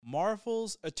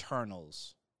Marvel's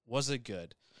Eternals. Was it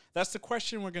good? That's the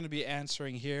question we're going to be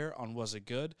answering here on Was It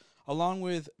Good, along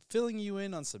with filling you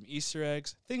in on some Easter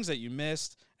eggs, things that you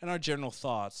missed, and our general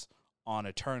thoughts on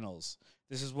Eternals.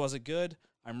 This is Was It Good?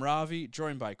 I'm Ravi,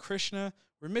 joined by Krishna.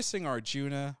 We're missing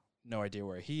Arjuna. No idea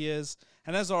where he is.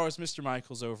 And as always, Mr.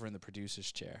 Michael's over in the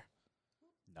producer's chair.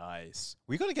 Nice.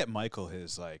 We got to get Michael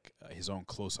his own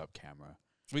close-up camera.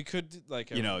 We could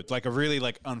like like a really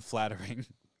unflattering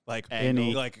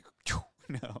Any- angle.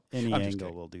 No, Any I'm just angle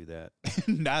kidding. will do that.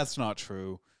 That's not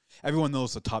true. Everyone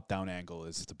knows the top-down angle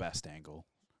is the best angle,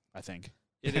 I think.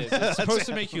 it is. It's supposed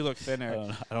to make you look I thinner.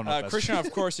 don't know. If that's Krishna, true.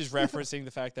 of course, is referencing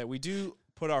the fact that we do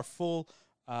put our full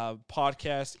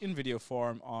podcast in video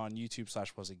form on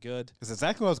YouTube/Was It Good. That's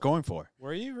exactly what I was going for.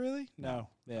 Were you really? No.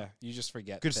 Yeah, you just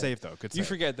forget. Good that- save, though. Good You save.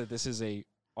 forget that this is a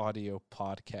audio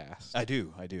podcast. I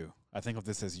do. I think of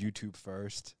this as YouTube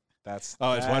first. That's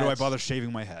Oh, it's why do I that's- bother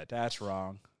shaving my head? That's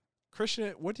wrong. Krishna,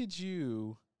 what did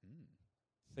you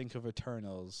think of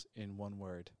Eternals in one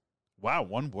word? Wow,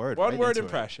 one word. One right word into it.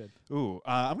 impression. Ooh,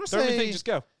 I'm gonna Third say. thing, just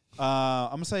go.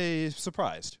 I'm gonna say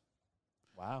surprised.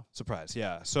 Wow. Surprise,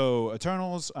 yeah. So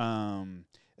Eternals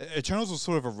was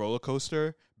sort of a roller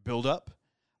coaster build up.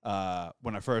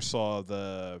 When I first saw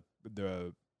the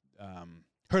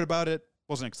heard about it,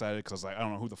 wasn't excited because I was like, I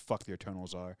don't know who the fuck the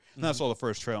Eternals are. And then I saw the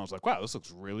first trailer, I was like, wow, this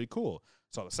looks really cool.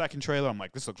 Saw the second trailer, I'm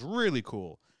like, this looks really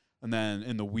cool. And then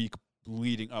in the week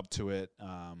leading up to it,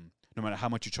 no matter how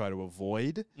much you try to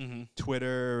avoid Mm-hmm.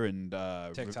 Twitter and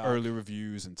TikTok. early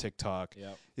reviews and TikTok,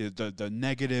 Yep. the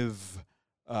negative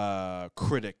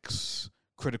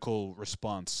critical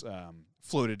response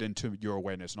floated into your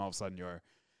awareness, and all of a sudden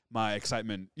my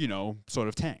excitement, sort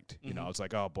of tanked. Mhm. It's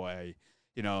like, oh boy,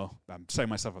 I'm setting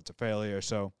myself up to failure.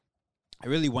 So I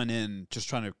really went in just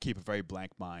trying to keep a very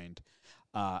blank mind,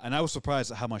 and I was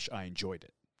surprised at how much I enjoyed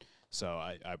it. So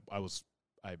I was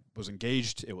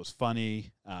engaged. It was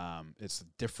funny. It's a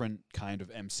different kind of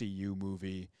MCU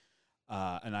movie,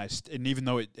 and even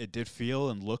though it did feel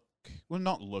and look, well,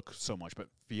 not look so much, but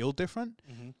feel different,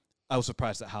 Mm-hmm. I was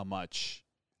surprised at how much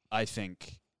I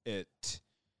think it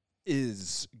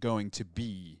is going to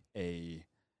be a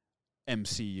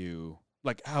MCU,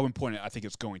 like how important I think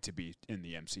it's going to be in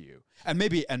the MCU, and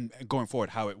maybe and going forward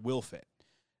how it will fit.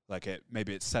 Like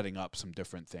maybe it's setting up some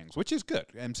different things, which is good.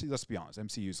 Let's be honest,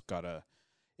 MCU's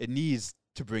it needs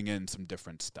to bring in some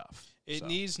different stuff. It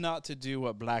needs not to do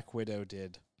what Black Widow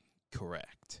did,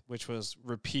 correct. which was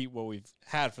repeat what we've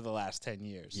had for the last 10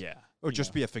 years. Yeah, or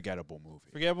just be a forgettable movie.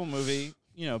 Forgettable movie,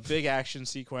 big action Eternals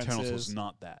sequences, was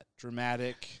not that.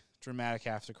 dramatic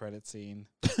after credit scene,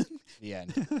 the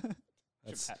end.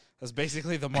 That's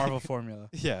basically the Marvel formula.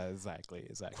 Yeah, exactly.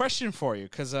 Question for you,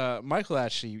 because Michael,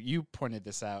 actually, you pointed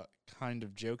this out kind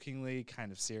of jokingly,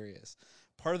 kind of serious.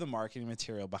 Part of the marketing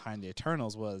material behind the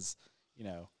Eternals was,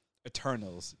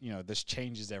 Eternals, this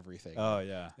changes everything. Oh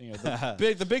yeah.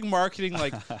 The big marketing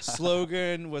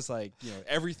slogan was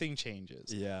everything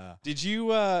changes. Yeah. Did you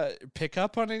pick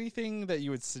up on anything that you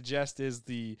would suggest is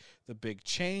the big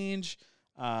change?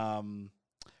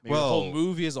 Maybe the whole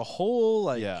movie as a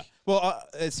whole, yeah. Well,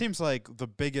 it seems like the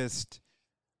biggest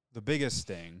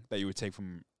thing that you would take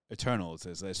from Eternals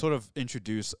is they sort of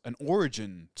introduce an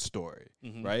origin story,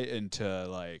 Mhm. right,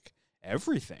 into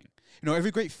everything. Every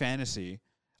great fantasy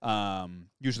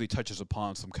usually touches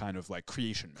upon some kind of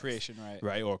creation myth,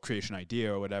 right, or creation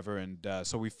idea or whatever, and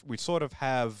so we sort of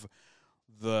have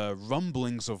the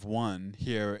rumblings of one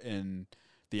here in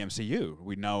the MCU.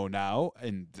 We know now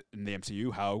in the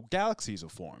MCU how galaxies are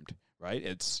formed, right?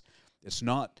 It's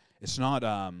not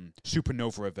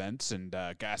supernova events and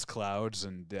gas clouds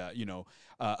and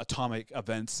atomic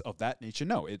events of that nature.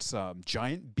 No, it's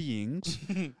giant beings,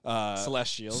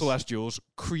 celestials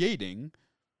creating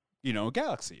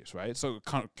galaxies, right? So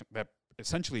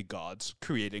essentially gods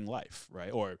creating life,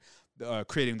 right, or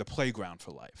creating the playground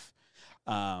for life.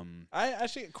 I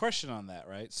actually a question on that,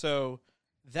 right? So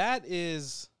that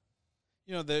is,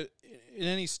 in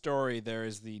any story there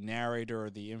is the narrator or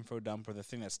the info dump or the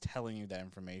thing that's telling you that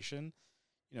information.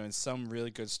 In some really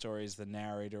good stories, the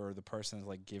narrator or the person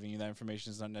that's giving you that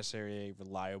information is not necessarily a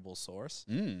reliable source.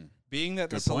 Being that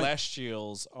the Good point.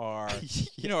 Celestials are,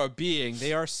 a being,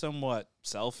 they are somewhat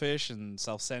selfish and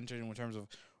self-centered in terms of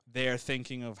they're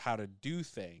thinking of how to do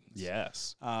things.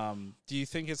 Yes. Do you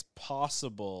think it's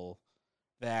possible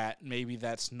that maybe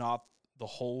that's not the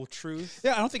whole truth?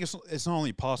 Yeah, I don't think it's not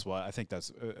only possible. I think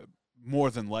that's more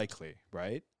than likely,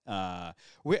 right? I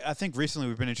think recently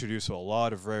we've been introduced to a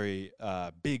lot of very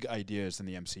big ideas in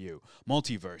the MCU.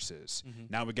 Multiverses. Mhm.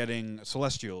 Now we're getting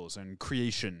Celestials and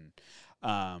creation.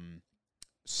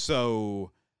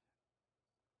 So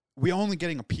we're only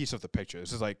getting a piece of the picture.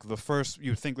 This is like the first.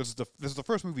 You think this is the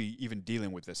first movie even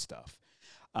dealing with this stuff.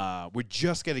 We're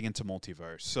just getting into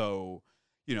multiverse, so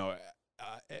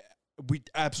we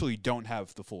absolutely don't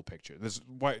have the full picture. This is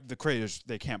why the creators,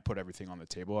 they can't put everything on the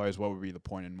table. Otherwise, what would be the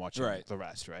point in watching the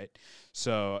rest, right?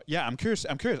 So yeah, I'm curious.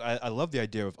 I love the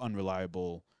idea of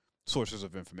unreliable sources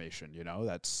of information.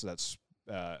 That's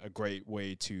a great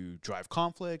way to drive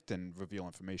conflict and reveal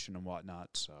information and whatnot.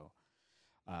 So,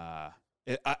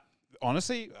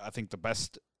 honestly, I think the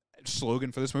best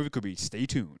slogan for this movie could be "Stay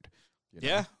tuned."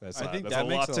 I think that makes a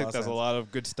lot of sense. There's a lot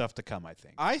of good stuff to come, I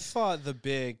think. I thought the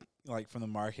big, from the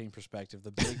marketing perspective,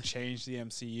 the big change to the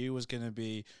MCU was going to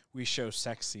be we show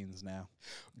sex scenes now.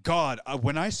 God,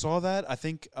 when I saw that, I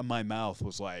think my mouth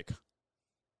was like...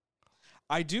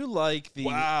 I do like the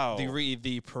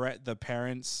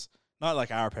parents, not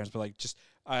like our parents, but like just...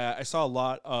 I saw a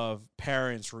lot of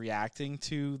parents reacting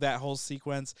to that whole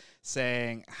sequence,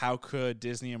 saying, how could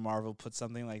Disney and Marvel put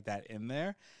something like that in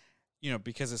there?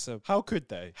 Because it's how could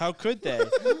they?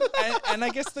 and I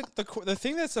guess the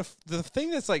thing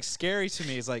that's like scary to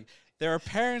me is like there are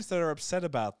parents that are upset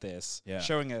about this,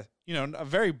 showing a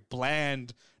very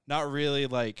bland, not really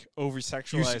like over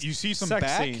sexualized. You see some sex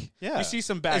back, scene. yeah. You see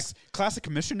some back. It's classic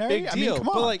missionary. Big deal. Come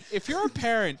on. But like if you're a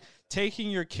parent taking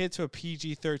your kid to a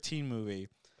PG-13 movie,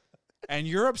 and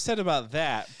you're upset about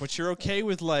that, but you're okay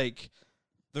with like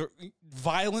the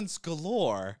violence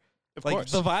galore. Of like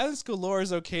course. The violence galore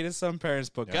is okay to some parents,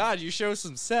 but God, you show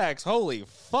some sex, holy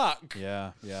fuck!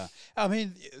 Yeah. I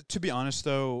mean, to be honest,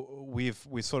 though, we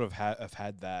sort of have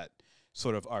had that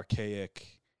sort of archaic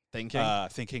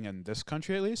thinking in this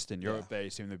country, at least. In Europe, they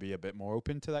seem to be a bit more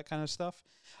open to that kind of stuff.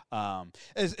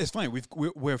 It's funny.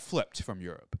 We're flipped from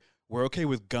Europe. We're okay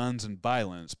with guns and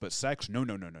violence, but sex, no.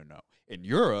 In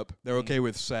Europe, they're okay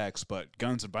with sex, but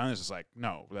guns and violence is like,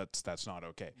 no, that's not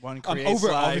okay. One creates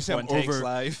life, one takes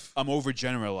life. I'm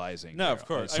overgeneralizing. No, of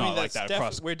course. It's not like that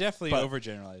across. We're definitely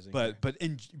overgeneralizing.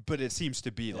 But it seems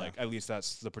to be like, at least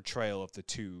that's the portrayal of the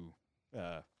two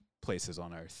places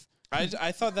on Earth.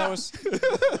 I thought that was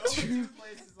two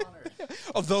places on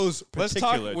Earth. Of those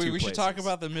particular we should talk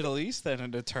about the Middle East then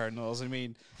and Eternals. I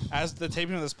mean, as the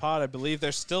taping of this pod, I believe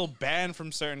they're still banned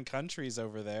from certain countries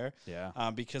over there.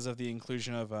 Yeah. Because of the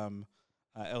inclusion of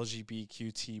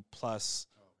LGBTQT plus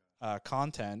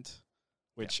content,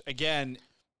 which again,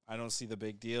 I don't see the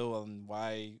big deal on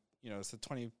why it's the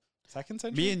 22nd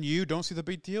century. Me and you don't see the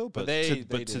big deal, but they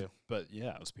do. But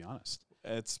yeah, let's be honest.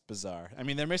 It's bizarre. I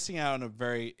mean, they're missing out on a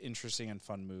very interesting and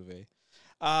fun movie.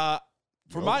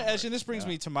 This brings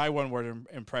me to my one-word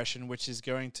impression, which is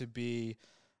going to be,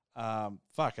 I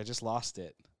just lost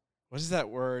it. What is that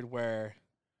word where,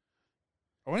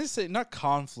 I want to say, not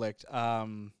conflict,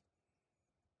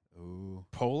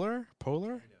 Polarizing?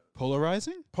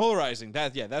 Polarizing.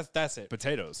 That's it.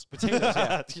 Potatoes,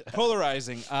 yeah.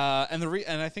 Polarizing.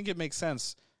 And I think it makes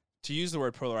sense to use the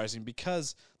word polarizing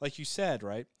because, like you said,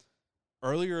 right,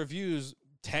 earlier reviews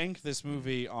tanked this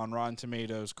movie on Rotten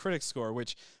Tomatoes critic score,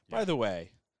 which, by the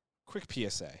way, quick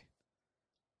PSA.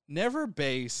 Never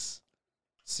base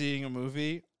seeing a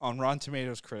movie on Rotten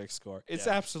Tomatoes critic score. It's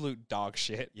absolute dog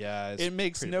shit. Yeah. It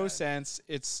makes no sense.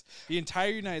 It's the entire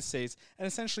United States and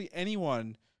essentially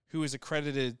anyone who is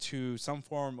accredited to some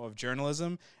form of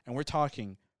journalism, and we're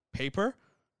talking paper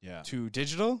to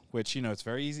digital, which, it's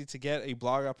very easy to get a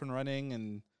blog up and running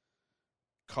and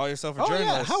call yourself a journalist.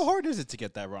 Yeah. How hard is it to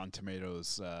get that Rotten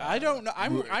Tomatoes? I don't know.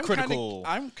 I'm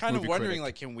kind of wondering, critic.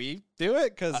 like, can we do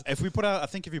it? Because if you put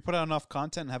out enough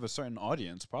content and have a certain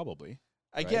audience, probably.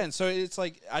 Again, right? So it's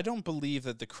like I don't believe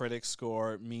that the critic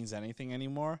score means anything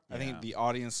anymore. I think the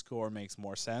audience score makes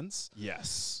more sense.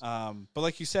 Yes. But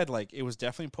like you said, like it was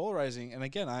definitely polarizing. And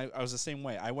again, I was the same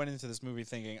way. I went into this movie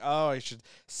thinking, oh, I should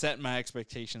set my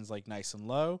expectations like nice and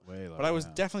low. Way low. But I was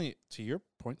definitely, to your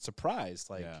point, surprised.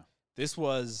 Like this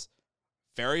was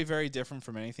very, very different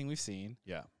from anything we've seen.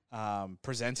 Yeah.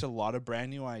 Presented a lot of brand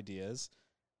new ideas.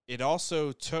 It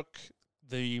also took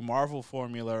the Marvel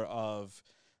formula of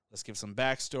let's give some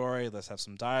backstory, let's have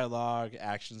some dialogue,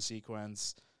 action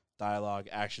sequence, dialogue,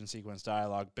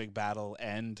 big battle,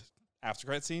 end, after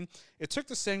credit scene. It took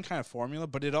the same kind of formula,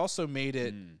 but it also made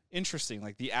it interesting.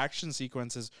 Like the action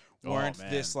sequences weren't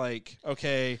this like,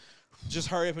 okay, just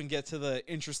hurry up and get to the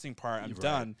interesting part. I'm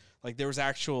done. Like there was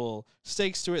actual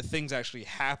stakes to it. Things actually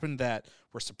happened that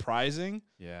were surprising.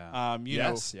 Yeah.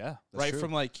 That's right true.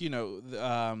 From like,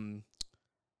 Kingo.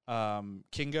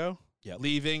 Yep.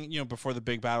 Leaving, before the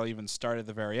big battle even started at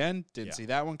the very end. Didn't see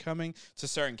that one coming. To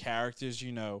certain characters,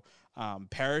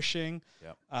 perishing.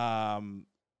 Yep.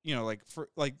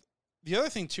 The other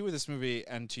thing too with this movie,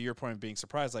 and to your point of being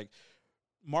surprised, like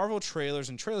Marvel trailers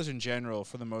and trailers in general,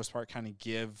 for the most part, kind of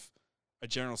give a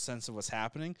general sense of what's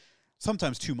happening.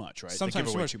 Sometimes too much, right? Sometimes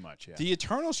they give away too much. Yeah. The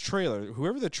Eternals trailer,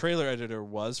 whoever the trailer editor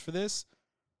was for this,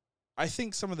 I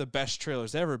think some of the best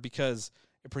trailers ever, because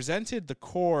it presented the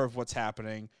core of what's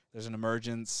happening. There's an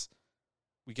emergence.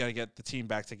 We got to get the team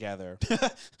back together.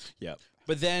 Yep.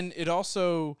 But then it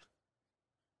also,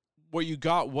 what you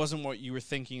got wasn't what you were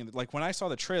thinking. Like when I saw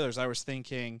the trailers, I was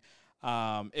thinking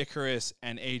Icarus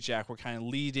and Ajax were kind of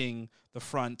leading the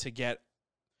front to get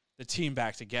the team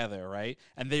back together, right?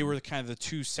 And they were kind of the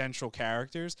two central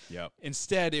characters. Yep.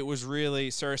 Instead, it was really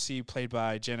Cersei, played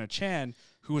by Jenna Chan,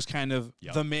 who was kind of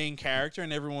the main character,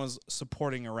 and everyone was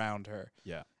supporting around her.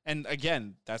 Yeah. And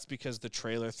again, that's because the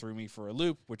trailer threw me for a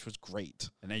loop, which was great.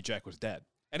 And Ajax was dead.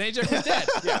 And Ajax was dead.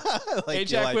 Yeah.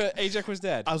 Ajax was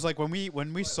dead. I was like, when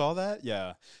we saw that,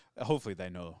 yeah. Hopefully they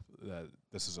know that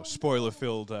this is a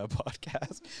spoiler-filled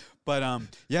podcast. But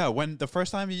yeah, when the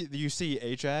first time you see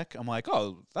Ajax, I'm like,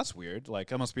 oh, that's weird. Like,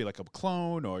 that must be like a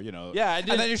clone, or Yeah, I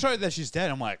did. And then you show that she's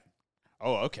dead. I'm like,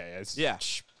 oh, okay.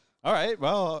 All right,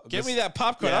 well, give me that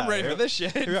popcorn. I'm ready for this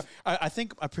shit. I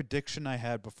think a prediction I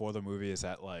had before the movie is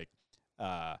that like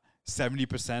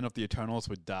 70% of the Eternals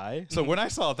would die. So when I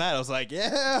saw that, I was like,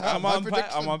 yeah, I'm on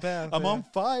path. I'm on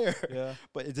fire. Yeah,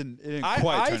 but it didn't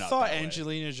quite turn out. I thought that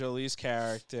Angelina Jolie's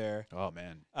character, oh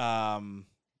man,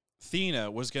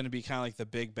 Thena, was going to be kind of like the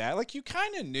big bad. Like, you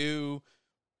kind of knew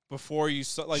before you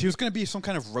saw, like, she was going to be some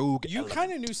kind of rogue. You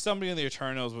kind of knew somebody in the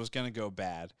Eternals was going to go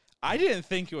bad. I didn't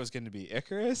think it was going to be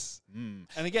Icarus. And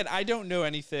again, I don't know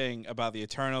anything about the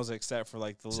Eternals except for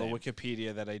like the little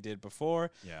Wikipedia that I did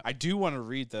before. Yeah. I do want to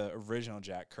read the original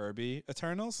Jack Kirby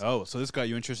Eternals. Oh, so this got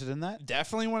you interested in that?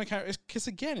 Definitely want to kind of, because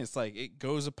again, it's like it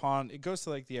goes to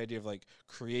like the idea of like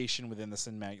creation within the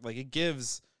cinematic. Like, it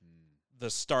gives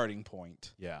the starting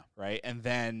point. Yeah. Right. And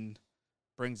then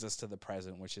brings us to the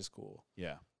present, which is cool.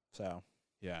 Yeah. So,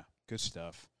 yeah, good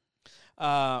stuff.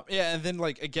 Yeah, and then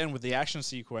like again with the action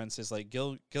sequences, like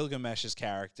Gilgamesh's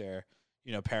character,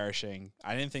 perishing.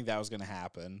 I didn't think that was going to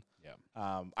happen.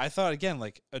 Yeah. I thought again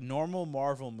like a normal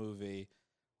Marvel movie,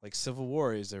 like Civil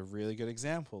War is a really good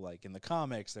example. Like in the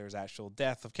comics, there's actual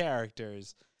death of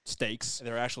characters, stakes.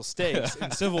 There are actual stakes. In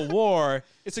Civil War,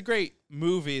 it's a great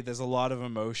movie. There's a lot of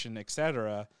emotion,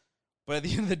 etc. But at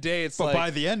the end of the day, it's by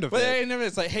the end of it,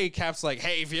 it's like, hey, Cap's like,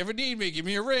 hey, if you ever need me, give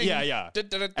me a ring. Yeah.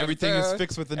 Everything is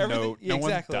fixed with a note. No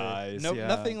one dies. No,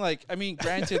 nothing like. I mean,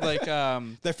 granted, like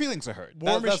their feelings are hurt.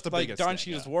 That's the biggest Don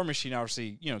Cheadle's War Machine,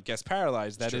 obviously, gets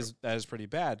paralyzed. That is pretty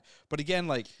bad. But again,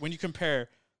 like when you compare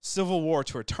Civil War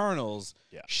to Eternals,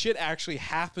 shit actually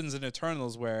happens in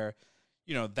Eternals where,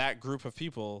 that group of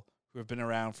people who have been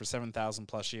around for 7,000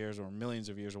 plus years or millions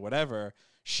of years or whatever,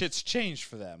 shit's changed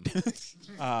for them. Just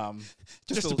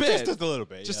a bit. Just a little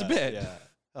bit. Just a bit. Yeah.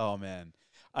 Oh man.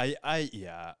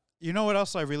 Yeah. You know what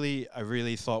else I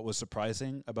really thought was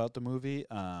surprising about the movie?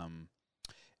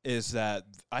 Is that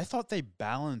I thought they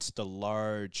balanced the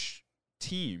large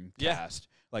team cast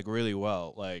like really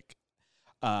well. Like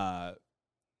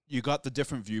you got the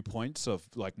different viewpoints of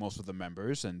like most of the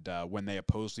members, and when they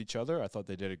opposed each other, I thought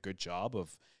they did a good job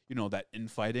of that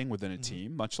infighting within a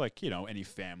team, much like any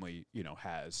family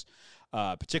has.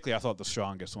 Particularly, I thought the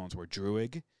strongest ones were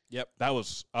Druig. Yep, I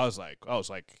was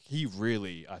like he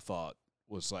really, I thought,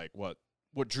 was like what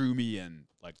drew me in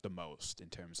like the most in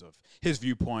terms of his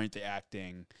viewpoint, the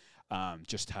acting,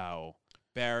 just how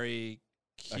Barry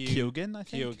Keoghan, I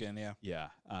think. Keoghan, yeah.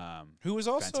 Who was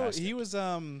also fantastic. He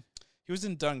was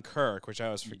in Dunkirk, which I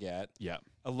always forget. Yeah.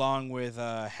 Along with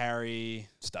Harry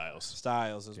Styles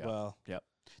as well. Yep.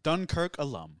 Dunkirk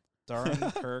alum.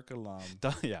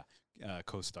 Yeah.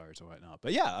 Co-stars or whatnot.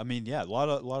 But yeah, I mean, a lot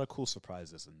of cool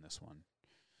surprises in this one.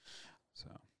 So,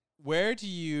 where do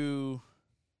you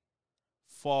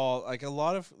fall? Like a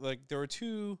lot of like there were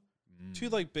two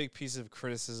like big pieces of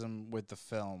criticism with the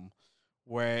film,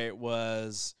 where it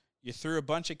was you threw a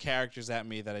bunch of characters at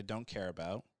me that I don't care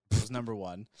about. Was number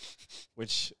one,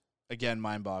 which again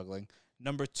mind-boggling.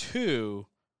 Number two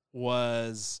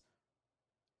was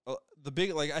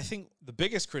I think the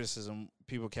biggest criticism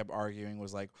people kept arguing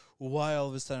was like, why all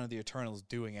of a sudden are the Eternals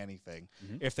doing anything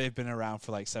if they've been around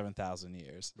for like 7,000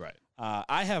 years? Right.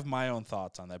 I have my own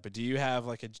thoughts on that, but do you have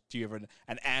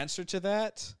an answer to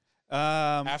that?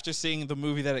 After seeing the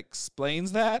movie that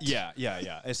explains that? Yeah.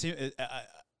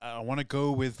 I want to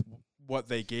go with what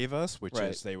they gave us, which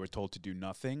is they were told to do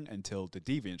nothing until the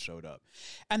Deviant showed up.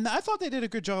 And I thought they did a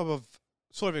good job of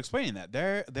sort of explaining that.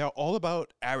 They're all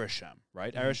about Arishem,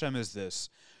 right? Arishem is this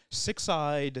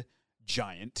six-eyed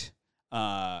giant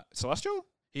celestial?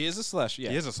 He is a celestial.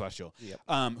 Yeah. He is a celestial. Yep.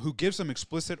 Who gives them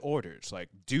explicit orders, like,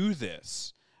 do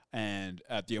this. and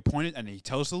at the appointed, and he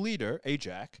tells the leader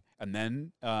Ajak, and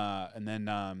then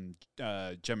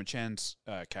Gemma Chan's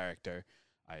character,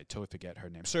 I totally forget her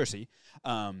name, Cersei,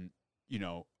 you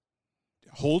know,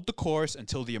 hold the course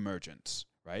until the emergence,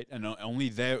 right? And only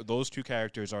those two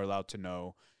characters are allowed to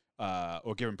know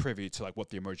or given privy to like what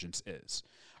the emergence is.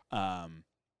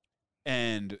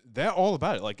 And they're all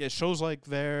about it. Like, it shows like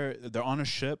they're on a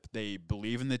ship. They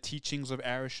believe in the teachings of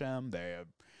Arishem. They're,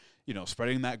 you know,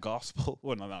 spreading that gospel.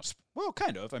 Well,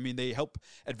 kind of. I mean, they help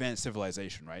advance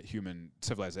civilization, right? Human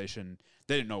civilization.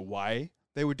 They didn't know why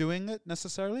they were doing it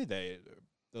necessarily.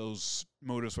 Those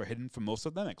motives were hidden from most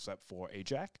of them, except for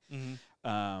Ajak.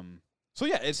 Mm-hmm. So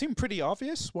yeah, it seemed pretty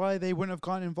obvious why they wouldn't have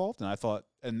gotten involved, and I thought,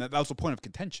 and that was the point of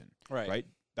contention, right?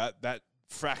 That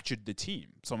fractured the team.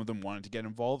 Some of them wanted to get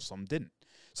involved, some didn't.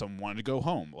 Some wanted to go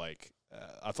home. Like,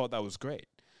 I thought that was great.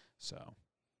 So,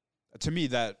 to me,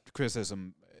 that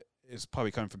criticism is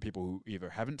probably coming from people who either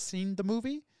haven't seen the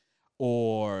movie,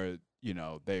 or, you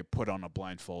know, they put on a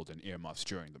blindfold and earmuffs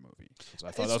during the movie. So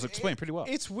I thought that was explained pretty well.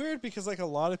 It's weird because like a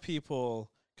lot of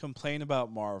people complain about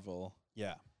Marvel.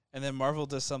 Yeah. And then Marvel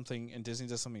does something and Disney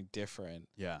does something different.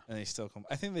 Yeah. And they still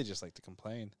I think they just like to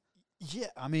complain. Yeah,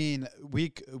 I mean, we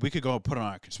could go put on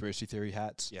our conspiracy theory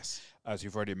hats. Yes. As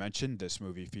you've already mentioned, this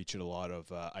movie featured a lot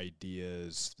of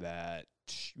ideas that,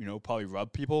 you know, probably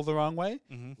rub people the wrong way.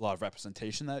 Mm-hmm. A lot of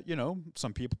representation that, you know,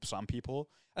 some people,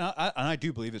 and I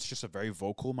do believe it's just a very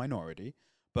vocal minority.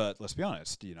 But let's be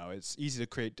honest, you know, it's easy to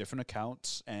create different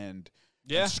accounts and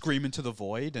scream into the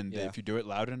void. And if you do it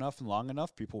loud enough and long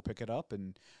enough, people will pick it up,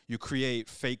 and you create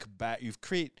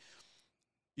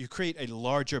you create a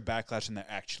larger backlash than there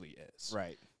actually is.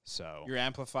 Right. So you're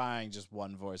amplifying just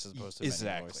one voice as opposed to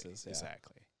many voices. Yeah.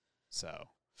 Exactly. So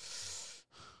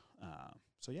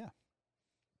yeah.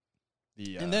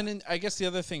 And then I guess the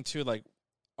other thing too, like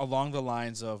along the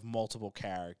lines of multiple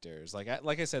characters, like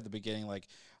I said at the beginning, like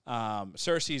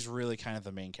Cersei's really kind of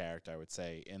the main character, I would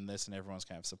say, in this, and everyone's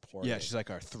kind of supporting. Yeah, she's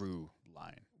like our through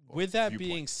line. With that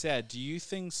being said, do you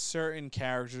think certain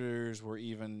characters were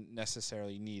even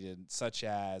necessarily needed, such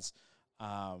as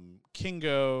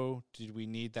Kingo? Did we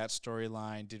need that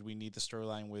storyline? Did we need the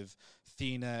storyline with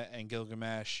Thena and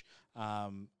Gilgamesh?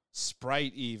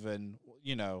 Sprite even,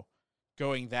 you know,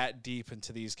 going that deep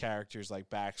into these characters, like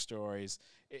backstories.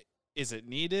 Is it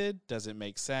needed? Does it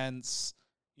make sense?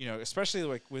 You know, especially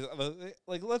like with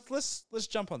like let's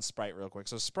jump on Sprite real quick.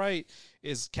 So Sprite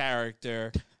is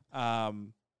character.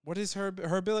 What is her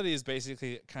ability? Is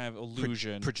basically kind of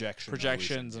illusion,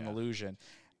 projections, and illusion.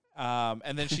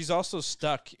 And then she's also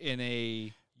stuck in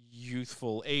a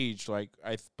youthful age. Like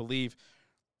I believe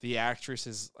the actress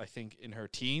is, I think, in her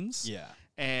teens. Yeah.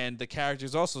 And the character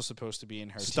is also supposed to be in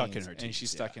her teens. And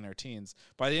she's stuck in her teens.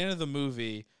 By the end of the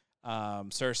movie,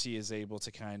 Cersei is able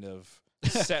to kind of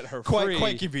set her free.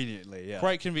 Quite conveniently, yeah.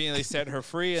 Quite conveniently set her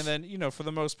free. And then, you know, for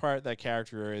the most part, that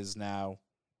character is now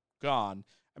gone.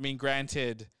 I mean,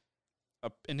 granted,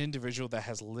 an individual that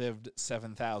has lived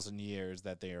 7,000 years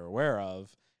that they are aware of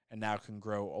and now can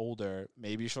grow older,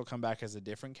 maybe she'll come back as a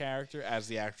different character as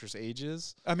the actress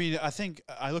ages. I mean, I think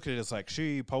I look at it as like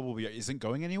she probably isn't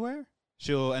going anywhere.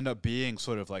 She'll end up being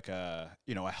sort of like a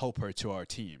helper to our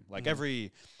team. Like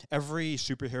every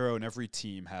superhero and every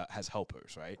team has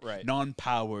helpers, right? Right.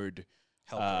 Non-powered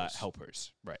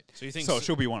helpers, right? So you think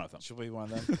she'll be one of them? She'll be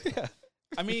one of them. Yeah.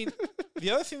 I mean,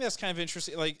 the other thing that's kind of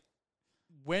interesting, like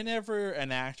whenever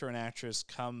an actor or an actress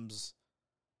comes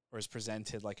or is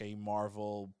presented like a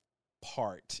Marvel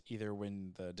part, either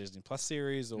when the Disney Plus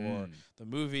series or the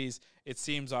movies, it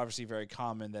seems obviously very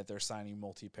common that they're signing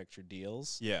multi-picture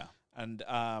deals. Yeah. And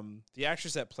the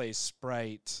actress that plays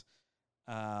Sprite,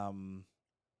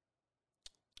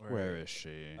 where is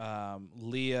she?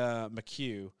 Leah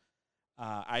McHugh.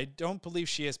 I don't believe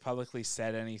she has publicly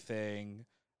said anything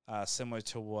similar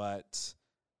to what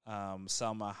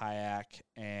Selma Hayek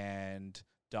and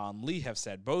Don Lee have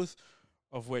said, both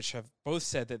of which have both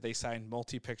said that they signed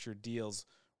multi-picture deals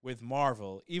with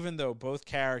Marvel, even though both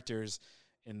characters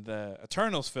in the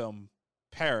Eternals film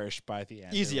perish by the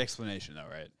end. Easy explanation, though,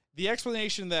 right? The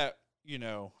explanation that, you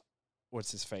know,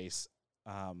 what's his face?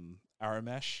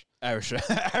 Aramesh?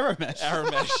 Aramesh.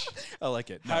 I like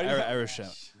it. No,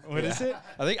 Arishem. What is it?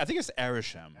 I think it's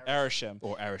Arishem. Arishem.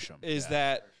 Or Arishem. Is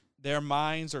that their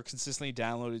minds are consistently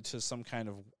downloaded to some kind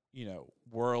of, you know,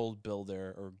 world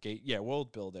builder or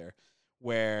world builder,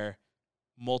 where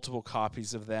multiple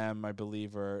copies of them, I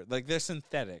believe, are like they're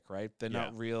synthetic, right? They're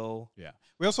not real. Yeah.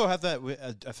 We also have that.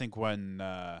 I think when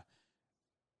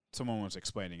someone was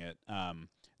explaining it,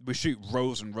 we shoot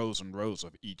rows and rows and rows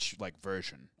of each like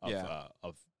version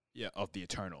of of the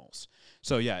Eternals.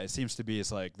 So yeah, it seems to be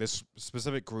it's like this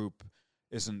specific group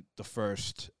isn't the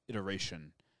first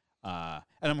iteration. And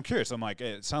I'm curious. I'm like,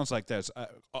 it sounds like there's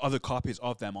other copies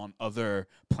of them on other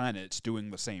planets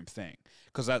doing the same thing,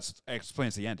 because that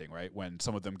explains the ending, right? When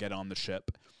some of them get on the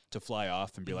ship to fly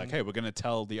off and be like, "Hey, we're gonna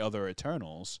tell the other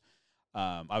Eternals."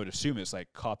 I would assume it's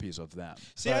like copies of them.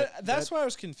 See, that's what I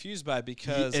was confused by,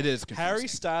 because it is confusing. Harry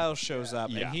Styles shows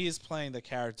up and he is playing the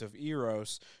character of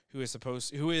Eros, who is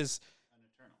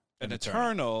an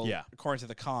Eternal, according to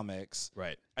the comics.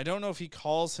 Right. I don't know if he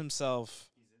calls himself.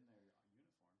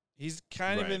 He's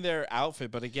kind of in their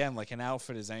outfit, but again, like, an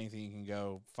outfit is anything you can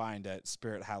go find at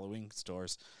Spirit Halloween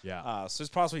stores. Yeah. So it's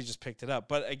possible he just picked it up.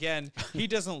 But again, he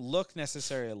doesn't look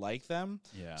necessarily like them.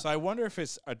 Yeah. So I wonder if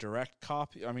it's a direct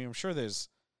copy. I mean, I'm sure there's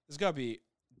got to be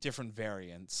different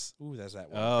variants. Ooh, there's that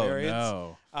one. Oh, variants.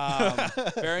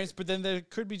 no. Variants, but then there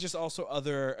could be just also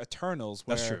other Eternals.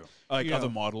 That's true. Like other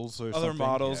models or other something.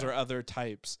 models or other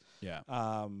types. Yeah.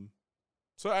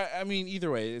 So I mean,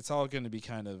 either way, it's all going to be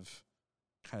kind of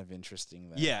interesting.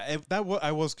 Then. Yeah,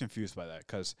 I was confused by that,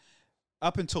 because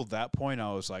up until that point,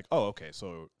 I was like, oh, okay,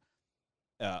 so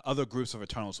other groups of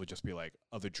Eternals would just be like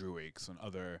other Druids and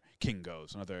other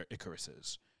Kingos and other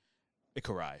Icarises.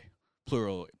 Icari.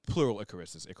 Plural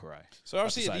Icarises, Icari. So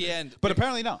obviously at the end... But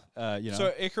apparently not.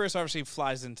 So Icarus obviously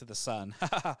flies into the sun.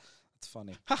 It's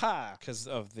funny. Because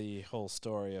of the whole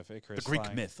story of Icarus. The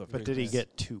Greek myth of it. But did he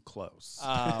get too close?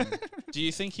 Do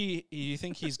you think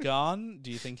he's gone?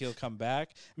 Do you think he'll come back?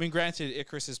 I mean, granted,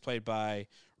 Icarus is played by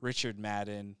Richard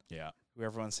Madden. Yeah. Who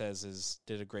everyone says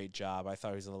did a great job. I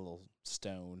thought he was a little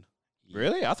stone.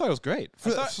 Really? I thought it was great.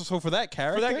 So for that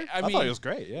character, I thought it was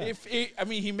great. Yeah.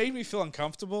 He made me feel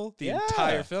uncomfortable the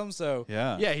entire film. So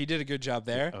yeah, he did a good job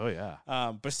there. Oh yeah.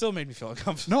 But still made me feel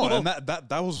uncomfortable. No, and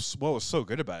that was what was so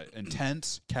good about it.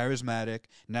 Intense, charismatic,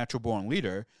 natural born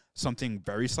leader. Something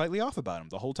very slightly off about him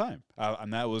the whole time,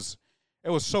 and it was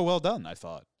so well done. I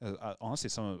thought, honestly,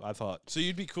 I thought. So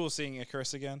you'd be cool seeing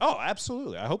Icarus again? Oh,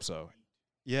 absolutely. I hope so.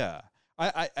 Yeah.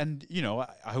 I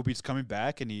hope he's coming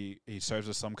back and he serves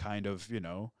as some kind of,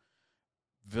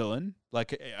 villain.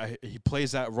 Like, he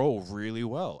plays that role really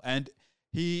well. And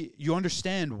you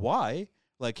understand why.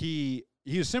 Like, he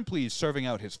is simply serving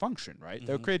out his function, right? Mm-hmm.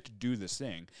 They're created to do this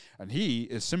thing. And he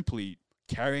is simply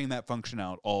carrying that function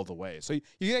out all the way. So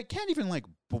you can't even, like,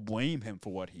 blame him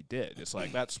for what he did. It's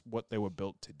like, that's what they were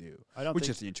built to do, which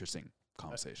is the interesting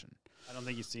conversation. I don't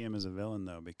think you see him as a villain,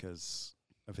 though, because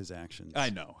of his actions. I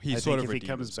know. I think if he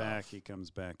comes back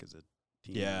as a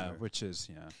team. Yeah, which is,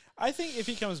 I think if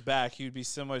he comes back, he would be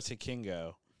similar to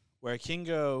Kingo, where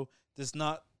Kingo does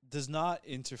not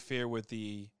interfere with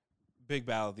the big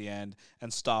battle at the end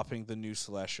and stopping the new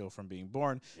Celestial from being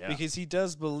born, because he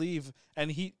does believe,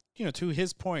 and he, to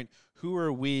his point, who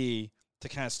are we to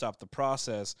kind of stop the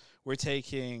process? We're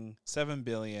taking 7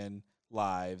 billion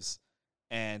lives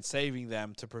and saving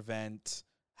them to prevent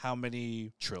how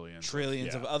many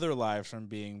trillions of other lives from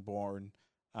being born.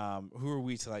 Who are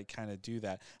we to, like, kind of do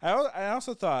that? I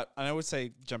also thought, and I would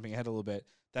say, jumping ahead a little bit,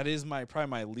 that is probably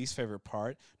my least favorite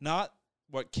part. Not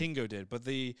what Kingo did, but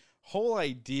the whole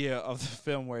idea of the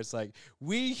film where it's like,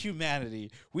 we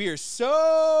humanity, we are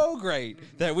so great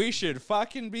that we should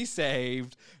fucking be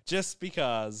saved just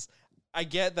because. I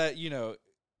get that,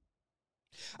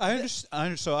 I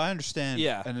understand.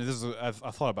 Yeah. And this is I've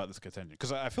thought about this contention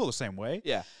because I feel the same way.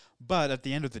 Yeah. But at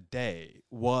the end of the day,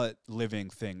 what living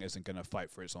thing isn't going to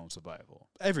fight for its own survival?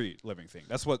 Every living thing.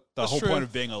 That's what the whole point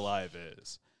of being alive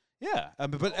is. Yeah.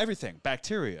 But everything,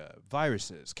 bacteria,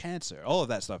 viruses, cancer, all of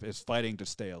that stuff is fighting to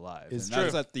stay alive. It's and true.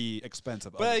 That's at the expense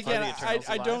of But others. again,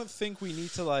 I don't think we need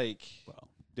to, like... Well,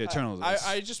 the Eternals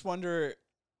I just wonder...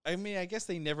 I mean, I guess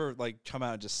they never, like, come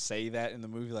out and just say that in the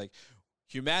movie, like...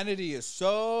 Humanity is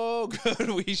so good,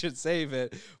 we should save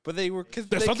it. But they were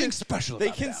there's something special. They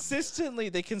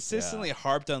consistently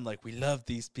harped on, like, we love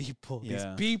these people. These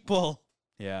people.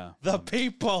 Yeah. The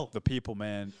people,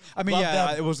 man. I mean,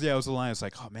 it was a line. It's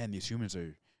like, oh man, these humans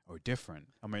are different.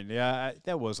 I mean,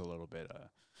 that was a little bit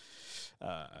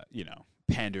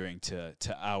pandering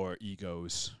to our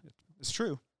egos. It's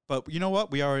true. But you know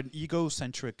what? We are an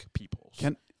egocentric people.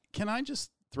 Can I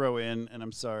just throw in, and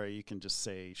I'm sorry, you can just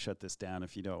say shut this down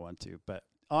if you don't want to, but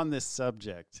on this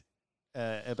subject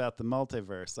about the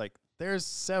multiverse, like, there's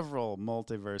several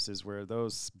multiverses where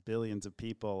those billions of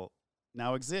people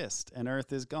now exist and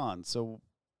Earth is gone. So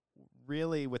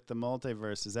really, with the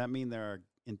multiverse, does that mean there are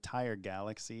entire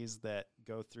galaxies that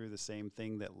go through the same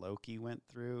thing that Loki went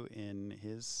through in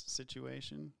his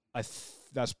situation?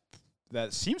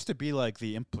 That seems to be, like,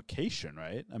 the implication,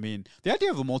 right? I mean, the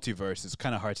idea of the multiverse is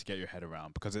kind of hard to get your head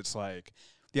around because it's like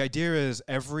the idea is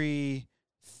every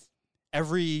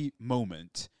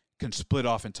moment can split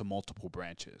off into multiple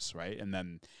branches, right? And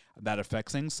then that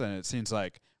affects things. And it seems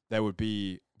like there would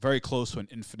be very close to an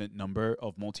infinite number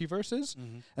of multiverses.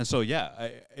 Mm-hmm. And so, yeah,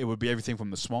 it would be everything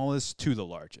from the smallest to the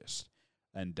largest.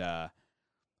 And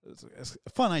it's a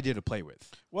fun idea to play with.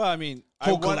 Well, I mean,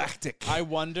 galactic. I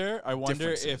wonder if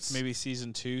differences. maybe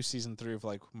season 2, season 3 of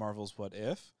like Marvel's What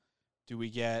If, do we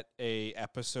get a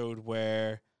episode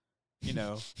where, you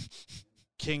know,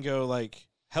 Kingo like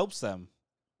helps them,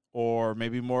 or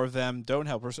maybe more of them don't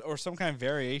help, or some kind of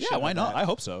variation? Yeah, why of not? that? I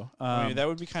hope so. I mean, that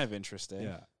would be kind of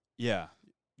interesting. Yeah.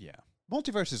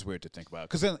 Multiverse is weird to think about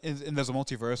because then there's a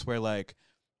multiverse where like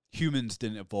humans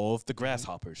didn't evolve, the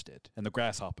grasshoppers did, and the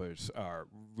grasshoppers are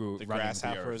The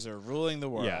grasshoppers are ruling the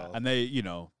world. Yeah, and they,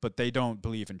 but they don't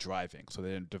believe in driving, so they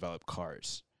didn't develop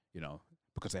cars,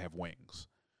 because they have wings.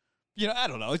 I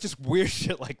don't know. It's just weird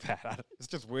shit like that. It's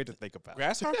just weird to think about.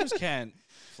 Grasshoppers can't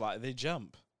fly; they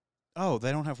jump. Oh,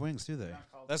 they don't have wings, do they?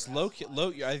 That's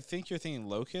I think you're thinking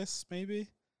locusts, maybe.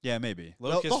 Yeah, maybe.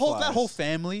 Locust That flies. whole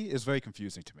family is very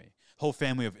confusing to me. Whole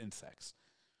family of insects.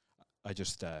 I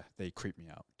just they creep me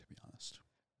out, to be honest.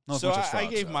 Not as So much as I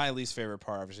frogs, gave though. my least favorite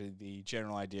part, obviously, the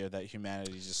general idea that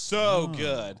humanity is just so Oh.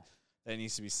 good that it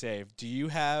needs to be saved. Do you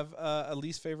have a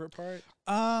least favorite part?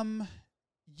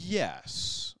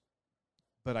 Yes,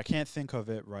 but I can't think of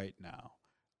it right now.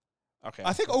 Okay.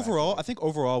 I think go back to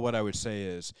overall, it. what I would say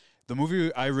is the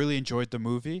movie. I really enjoyed the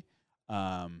movie,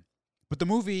 but the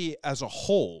movie as a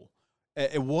whole,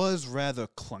 it was rather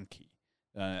clunky,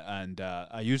 and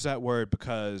I use that word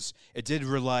because it did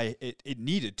rely. It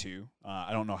needed to.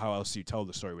 I don't know how else you tell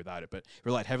the story without it, but it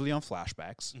relied heavily on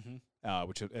flashbacks,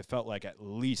 which it felt like at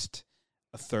least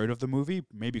a third of the movie,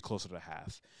 maybe closer to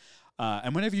half.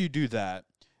 And whenever you do that,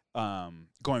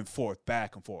 going forth,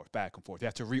 back and forth, you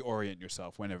have to reorient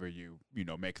yourself whenever you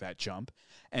make that jump.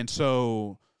 And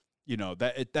so,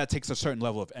 that takes a certain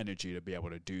level of energy to be able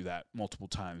to do that multiple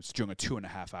times during a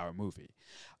 2.5 hour movie.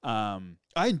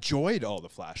 I enjoyed all the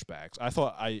flashbacks. I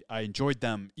thought I enjoyed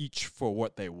them each for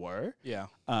what they were.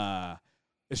 Yeah.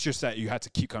 It's just that you had to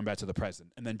keep coming back to the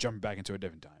present and then jumping back into a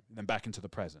different time and then back into the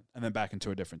present and then back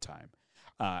into a different time.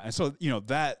 And so,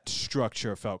 that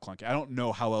structure felt clunky. I don't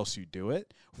know how else you do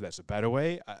it, if that's a better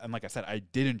way. And like I said, I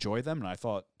did enjoy them, and I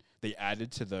thought they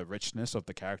added to the richness of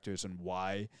the characters and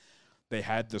why they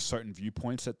had the certain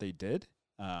viewpoints that they did.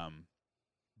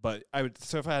 But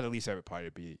if I had at least every part,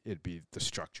 it'd be the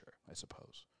structure, I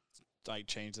suppose. Like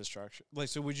change the structure. Like,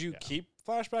 so would you keep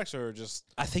flashbacks or just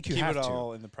I think you keep have it to.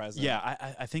 all in the present? Yeah,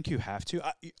 I think you have to.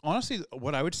 Honestly,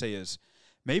 what I would say is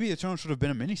maybe Eternal should have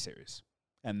been a miniseries.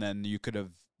 And then you could have,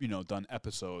 done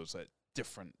episodes at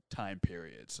different time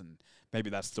periods, and maybe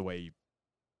that's the way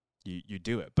you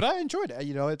do it. But I enjoyed it.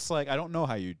 It's like I don't know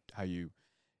how you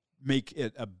make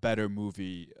it a better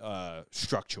movie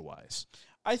structure wise.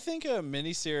 I think a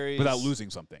miniseries without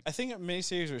losing something. I think a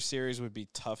miniseries or series would be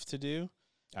tough to do.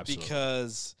 Absolutely.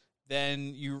 Because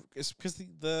then because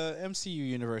the MCU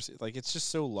universe, like, it's just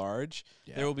so large.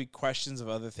 Yeah. There will be questions of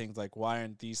other things, like why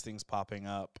aren't these things popping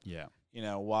up? Yeah.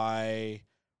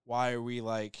 Why are we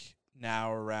like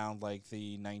now around like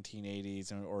the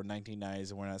 1980s or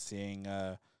 1990s and we're not seeing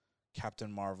a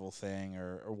Captain Marvel thing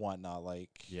or whatnot?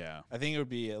 Like, yeah, I think it would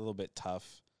be a little bit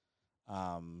tough to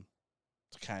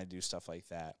kind of do stuff like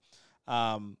that.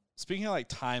 Speaking of like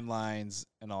timelines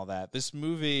and all that, this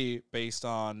movie based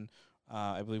on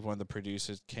I believe one of the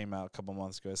producers came out a couple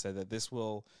months ago and said that this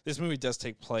movie does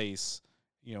take place,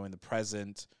 in the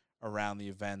present around the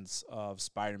events of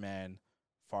Spider-Man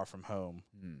Far From Home.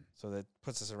 So that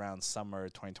puts us around summer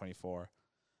 2024.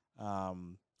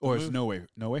 Or is No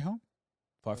Way Home?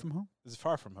 Far From Home? It's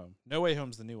Far From Home. No Way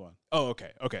Home's the new one. Oh,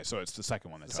 okay. Okay, so it's the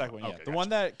second one. The second one, yeah. Okay, The one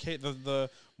that the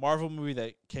Marvel movie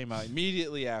that came out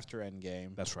immediately after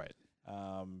Endgame. That's right.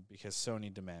 Because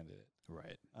Sony demanded it.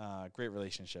 Right. Great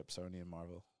relationship, Sony and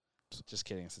Marvel. Just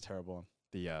kidding. It's a terrible one.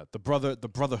 The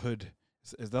brotherhood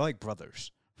is they're like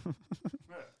brothers.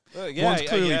 Yeah, One's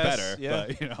clearly yes, better, yeah.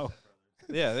 but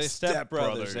Yeah, they step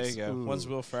brothers. There you go. Ooh. One's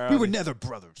Will Ferrell. We were never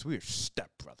brothers. We were step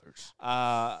brothers.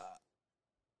 I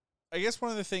guess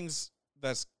one of the things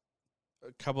that's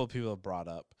a couple of people have brought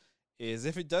up is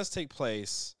if it does take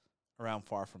place around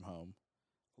Far From Home,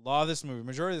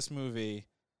 majority of this movie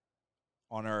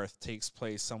on Earth takes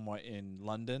place somewhat in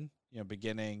London.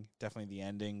 Beginning, definitely the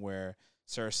ending where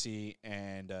Cersei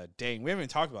and Dane. We haven't even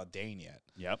talked about Dane yet.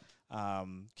 Yep.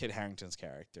 Kit Harington's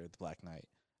character, the Black Knight.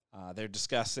 They're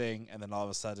discussing, and then all of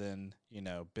a sudden,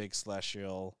 big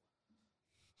celestial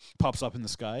Pops up in the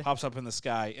sky. pops up in the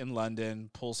sky in London,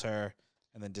 pulls her,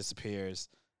 and then disappears.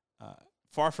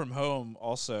 Far From Home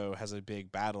also has a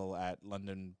big battle at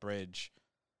London Bridge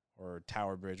or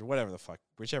Tower Bridge or whatever the fuck,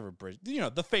 whichever bridge,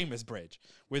 the famous bridge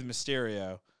with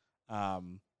Mysterio. A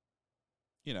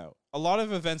lot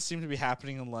of events seem to be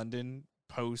happening in London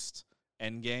post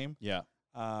Endgame. Yeah.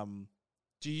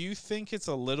 Do you think it's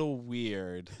a little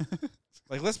weird?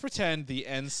 Like, let's pretend the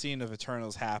end scene of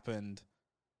Eternals happened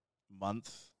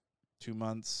month, 2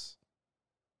 months,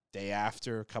 day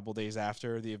after, a couple days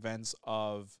after the events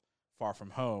of Far From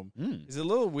Home. Is it a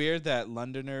little weird that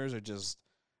Londoners are just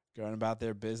going about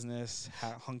their business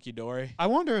hunky-dory? I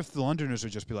wonder if the Londoners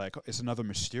would just be like, it's another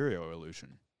Mysterio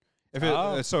illusion. If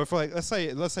let's say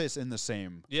it's in the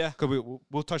same, because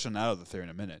we'll touch on that other theory in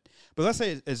a minute. But let's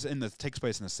say it takes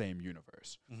place in the same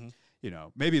universe. Mm-hmm.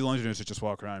 Maybe Londoners are just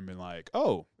walking around and being like,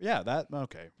 oh yeah, that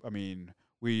okay. I mean,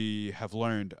 we have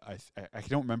learned. I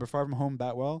don't remember Far From Home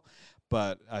that well,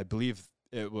 but I believe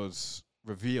it was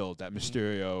revealed that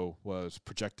Mysterio was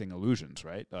projecting illusions,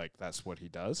 right? Like that's what he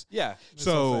does. Yeah.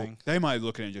 So they might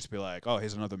look at it and just be like, "Oh,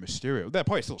 here's another Mysterio." They're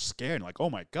probably still scared, and like, "Oh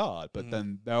my god!" But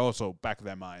then they're also back of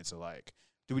their minds are like,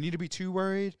 "Do we need to be too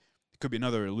worried? It could be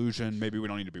another illusion. Maybe we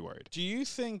don't need to be worried." Do you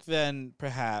think then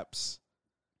perhaps,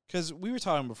 because we were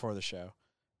talking before the show,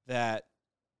 that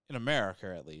in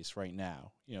America at least right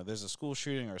now, there's a school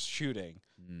shooting or shooting,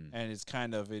 and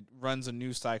it runs a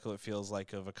news cycle. It feels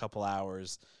like of a couple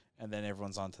hours. And then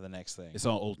everyone's on to the next thing. It's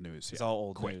all old news. It's all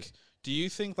old news. Do you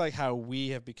think like how we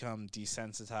have become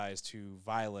desensitized to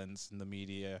violence in the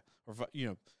media, or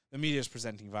the media is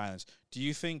presenting violence? Do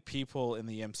you think people in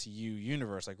the MCU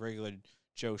universe, like regular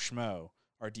Joe Schmo,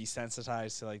 are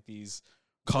desensitized to like these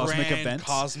cosmic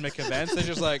events? They're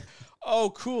just like,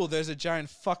 oh, cool. There's a giant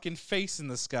fucking face in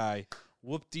the sky.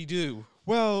 Whoop-de-doo.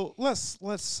 Well, let's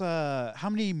how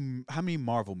many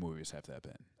Marvel movies have there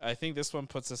been? I think this one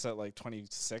puts us at like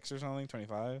 26 or something,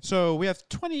 25. So we have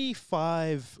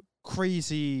 25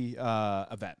 crazy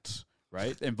events,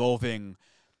 right? Involving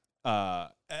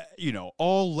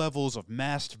all levels of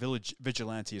masked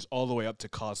vigilantes all the way up to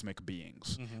cosmic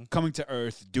beings coming to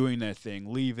Earth, doing their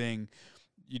thing, leaving,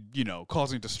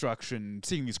 causing destruction,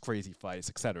 seeing these crazy fights,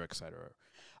 et cetera, et cetera.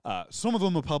 Some of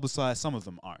them are publicized, some of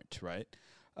them aren't, right?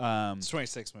 It's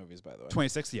 26 movies, by the way.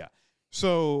 26, yeah.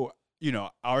 So,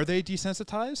 are they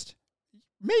desensitized?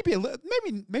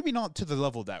 Maybe not to the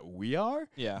level that we are.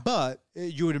 Yeah. But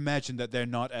you would imagine that they're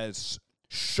not as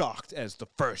shocked as the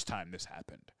first time this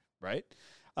happened, right?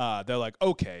 They're like,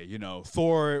 okay,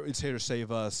 Thor is here to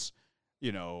save us,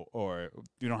 or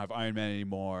you don't have Iron Man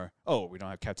anymore. Oh, we don't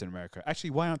have Captain America.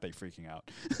 Actually, why aren't they freaking out?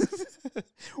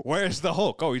 Where's the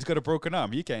Hulk? Oh, he's got a broken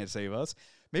arm. He can't save us.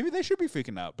 Maybe they should be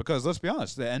freaking out because let's be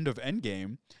honest, the end of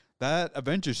Endgame, that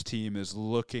Avengers team is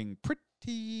looking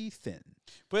pretty thin.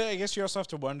 But I guess you also have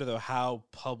to wonder though how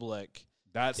public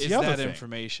that's is the other that thing.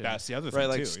 information. That's the other right, thing,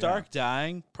 like too, Stark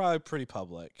dying, probably pretty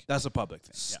public. That's a public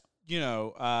thing.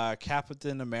 Yeah.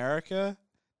 Captain America,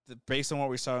 based on what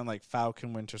we saw in like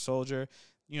Falcon, Winter Soldier,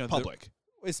 public.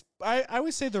 I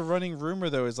would say the running rumor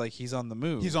though is like he's on the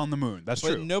moon. He's on the moon. That's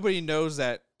true. But nobody knows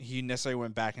that he necessarily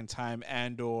went back in time,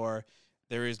 and or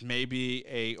there is maybe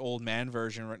a old man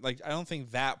version. Like I don't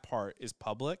think that part is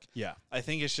public. Yeah. I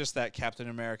think it's just that Captain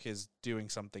America is doing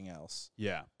something else.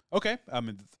 Yeah. Okay.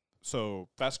 So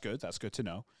that's good. That's good to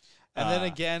know. And then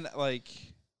again, and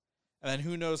then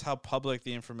who knows how public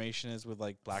the information is with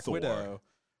like Black Thor. Widow.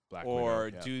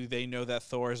 Do they know that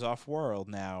Thor is off world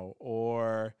now?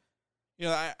 Or,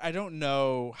 I don't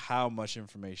know how much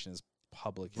information is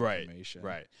public information.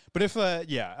 Right. But if,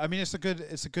 it's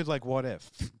a good like what if.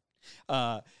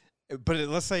 But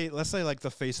let's say like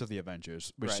the face of the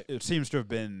Avengers, which it seems to have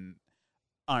been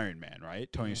Iron Man, right?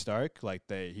 Tony Stark. Like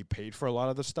he paid for a lot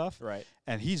of the stuff, right?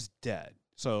 And he's dead.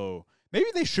 So maybe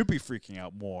they should be freaking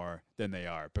out more than they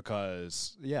are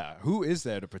because, who is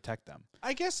there to protect them?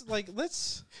 I guess,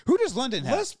 who does London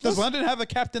have? Does London have a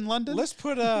Captain London? Let's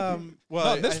put, not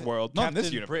in this world, not in this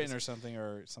Captain universe. Britain or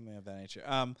something of that nature.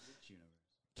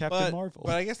 Captain Marvel.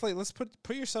 But I guess, let's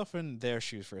put yourself in their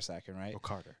shoes for a second, right? Or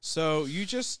Carter. So you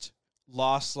just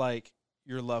lost,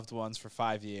 your loved ones for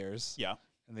 5 years. Yeah.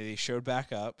 And they showed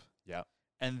back up. Yeah.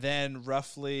 And then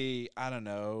roughly, I don't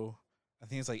know, I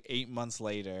think it's 8 months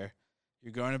later,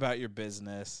 you're going about your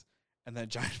business, and that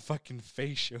giant fucking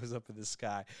face shows up in the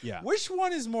sky. Yeah. Which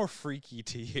one is more freaky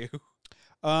to you?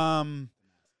 Oh,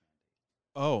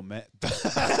 man.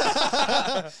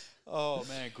 Oh,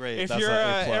 man, great. If That's you're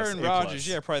A+, Aaron Rodgers,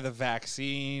 probably the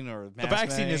vaccine or the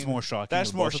vaccine is more shocking.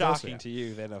 That's more shocking to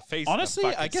you than a face. Honestly,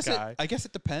 in the I guess sky. I guess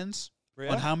it depends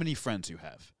on how many friends you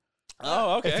have.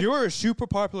 Oh, okay. If you're a super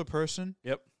popular person,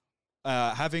 yep,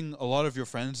 having a lot of your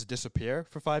friends disappear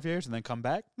for 5 years and then come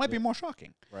back might be more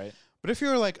shocking. Right. But if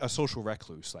you're like a social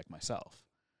recluse like myself,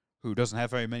 who doesn't have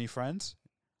very many friends,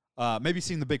 maybe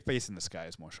seeing the big face in the sky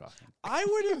is more shocking. I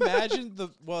would imagine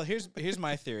here's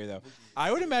my theory though.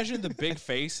 I would imagine the big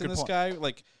face in the sky,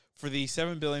 like for the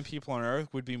 7 billion people on Earth,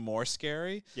 would be more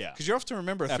scary. Yeah, because you have to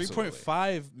remember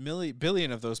 3.5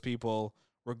 billion of those people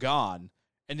were gone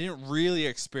and didn't really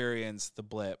experience the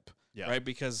blip. Yeah. Right,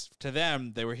 because to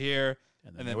them they were here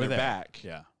and then they're back.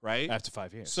 Yeah, right after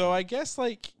 5 years. So I guess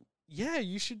like. Yeah,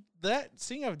 you should.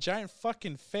 Seeing a giant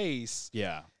fucking face.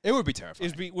 Yeah, it would be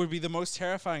terrifying. Would be the most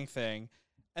terrifying thing.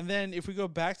 And then if we go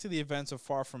back to the events of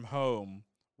Far From Home,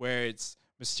 where it's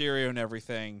Mysterio and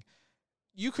everything,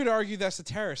 you could argue that's a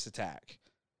terrorist attack,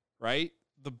 right?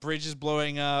 The bridge is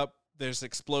blowing up. There's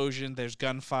explosion. There's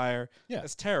gunfire. Yeah,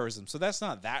 that's terrorism. So that's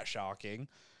not that shocking,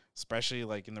 especially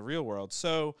like in the real world.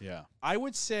 So yeah, I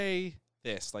would say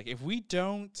this: like if we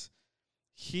don't.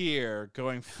 Here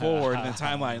going forward in the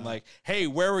timeline, like, hey,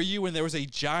 where were you when there was a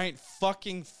giant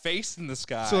fucking face in the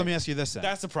sky? So let me ask you this then.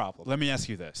 That's the problem. Let me ask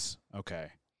you this. Okay.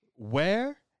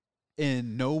 Where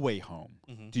in No Way Home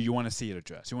do you want to see it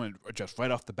addressed? You want to address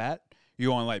right off the bat?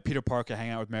 You want like Peter Parker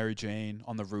hang out with Mary Jane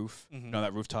on the roof, you know,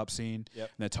 that rooftop scene? Yep.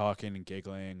 And they're talking and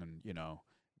giggling and, you know,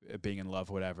 being in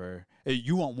love, whatever.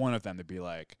 You want one of them to be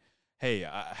like, hey,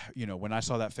 you know, when I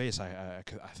saw that face, I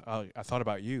thought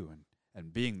about you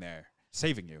and being there.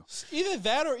 Saving you. Either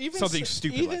that or even something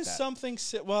stupid even like that. Something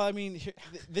well, I mean,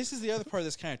 this is the other part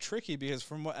that's kind of tricky because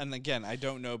from what, and again, I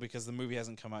don't know because the movie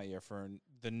hasn't come out yet for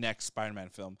the next Spider-Man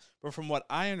film, but from what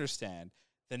I understand,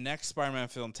 the next Spider-Man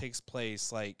film takes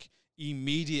place like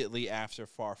immediately after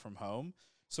Far From Home.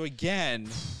 So again,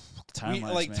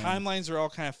 timelines are all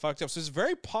kind of fucked up. So it's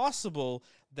very possible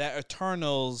that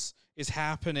Eternals is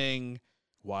happening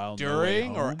while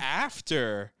during or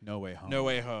after No Way Home. No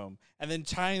Way Home. And then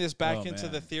tying this back into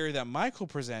the theory that Michael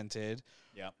presented.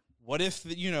 Yeah. What if,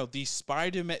 the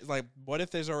Spider-Man, like, what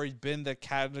if there's already been the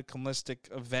cataclysmic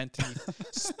event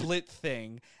split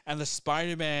thing, and the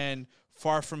Spider-Man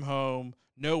Far From Home,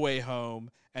 No Way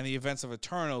Home, and the events of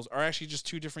Eternals are actually just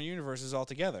two different universes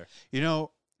altogether? You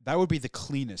know, that would be the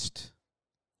cleanest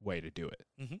way to do it.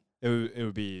 Mm-hmm.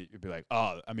 It'd be like,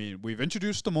 I mean, we've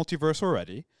introduced the multiverse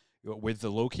already with the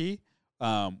Loki.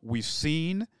 We've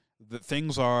seen that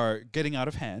things are getting out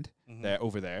of hand there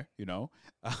over there, you know,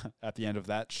 at the end of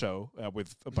that show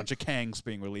with a bunch of Kangs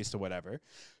being released or whatever.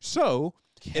 So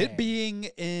it being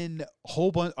in a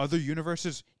whole bunch other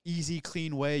universes, easy,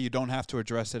 clean way. You don't have to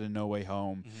address it in No Way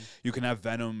Home. You can have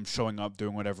Venom showing up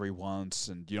doing whatever he wants,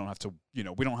 and you don't have to,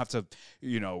 we don't have to,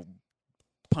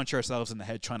 punch ourselves in the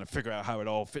head trying to figure out how it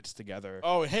all fits together.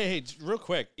 Oh, hey, real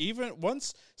quick. Even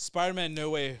once Spider-Man No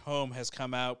Way Home has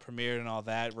come out, premiered and all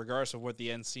that, regardless of what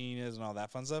the end scene is and all that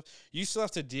fun stuff, you still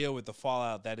have to deal with the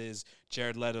fallout that is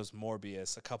Jared Leto's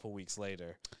Morbius a couple weeks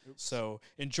later. Oops. So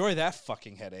enjoy that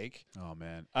fucking headache. Oh,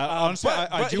 man. Honestly,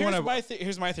 I do want to...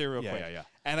 Here's my theory real quick. Yeah.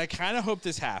 And I kind of hope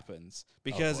this happens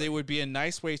because it would be a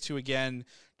nice way to, again,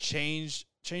 change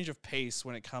of pace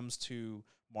when it comes to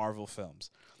Marvel films.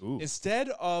 Ooh. Instead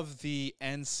of the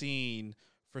end scene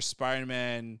for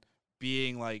Spider-Man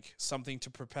being like something to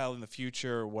propel in the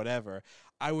future or whatever,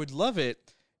 I would love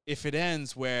it if it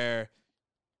ends where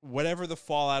whatever the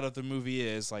fallout of the movie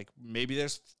is, like maybe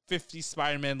there's 50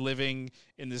 Spider-Man living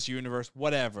in this universe,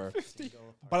 whatever. 50.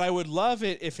 But I would love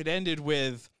it if it ended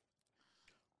with,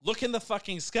 look in the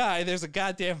fucking sky, there's a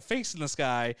goddamn face in the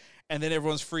sky, and then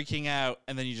everyone's freaking out,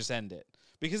 and then you just end it.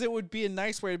 Because it would be a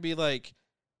nice way to be like,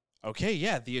 okay,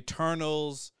 yeah, the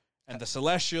Eternals and the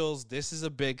Celestials, this is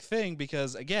a big thing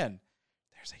because, again,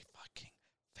 there's a fucking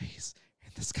face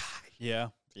in the sky. Yeah.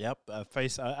 Yep.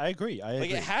 Face. I agree.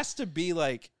 It has to be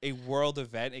like a world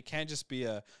event. It can't just be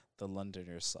the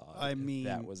Londoners saw it. I mean,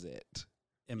 that was it.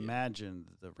 Imagine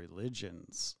the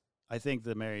religions. I think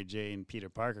the Mary Jane Peter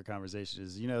Parker conversation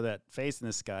is, that face in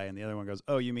the sky, and the other one goes,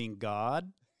 "Oh, you mean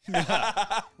God?"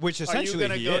 Which essentially are you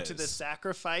going to go to the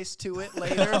sacrifice to it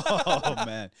later? Oh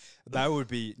man, that would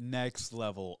be next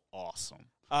level awesome.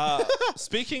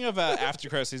 Speaking of after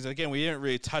credit scenes, again, we didn't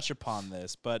really touch upon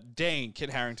this, but Dane,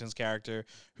 Kit Harington's character,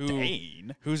 who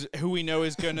we know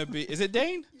is going to be, is it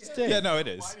Dane? It's Dane. Yeah, no, it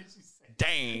is. Why did you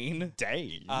say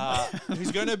Dane.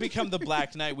 Who's going to become the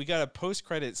Black Knight. We got a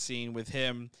post-credit scene with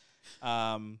him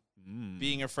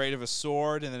being afraid of a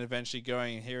sword, and then eventually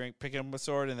going and picking up a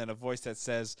sword, and then a voice that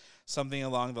says something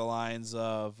along the lines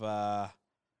of, are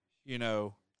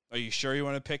you sure you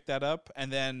want to pick that up?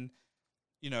 And then,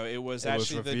 it was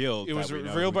revealed. It was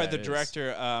revealed by the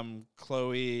director,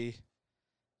 Chloe.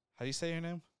 How do you say her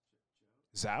name?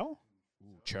 Zhao?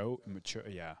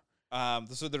 Yeah.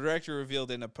 So the director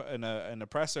revealed in a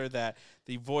presser that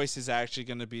the voice is actually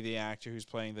going to be the actor who's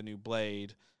playing the new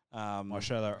Blade,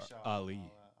 Mahershala Ali.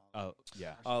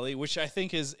 Yeah, Ali, which I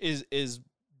think is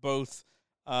both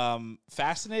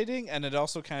fascinating, and it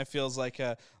also kind of feels like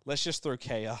let's just throw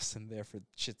chaos in there for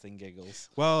shits and giggles.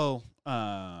 Well,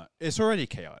 it's already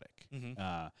chaotic.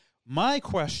 Mm-hmm. My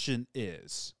question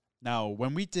is, now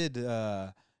when we did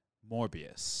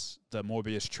Morbius, the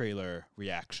Morbius trailer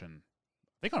reaction,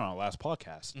 I think on our last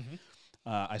podcast,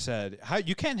 I said, how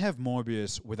you can't have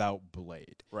Morbius without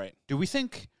Blade. Right. Do we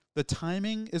think the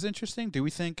timing is interesting? Do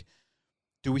we think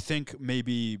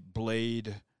maybe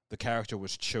Blade, the character,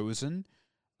 was chosen?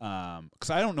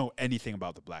 Because I don't know anything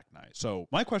about the Black Knight. So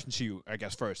my question to you, I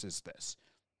guess, first is this.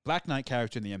 Black Knight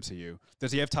character in the MCU,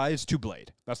 does he have ties to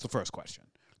Blade? That's the first question.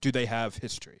 Do they have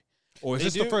history? Or is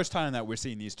this the first time that we're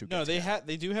seeing these two? No,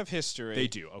 they do have history. They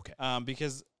do, okay.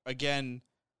 Because, again,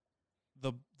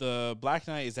 the Black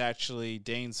Knight is actually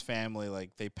Dane's family.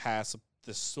 Like, they pass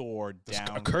the sword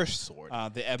down. A cursed sword.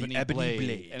 The ebony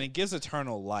blade. And it gives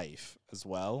eternal life as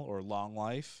well, or long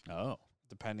life. Oh.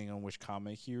 Depending on which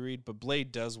comic you read. But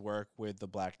Blade does work with the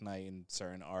Black Knight in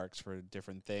certain arcs for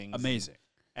different things. Amazing.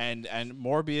 And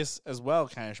Morbius as well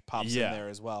kind of pops in there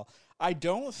as well. I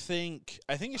think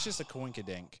it's just a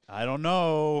coinkydink. I don't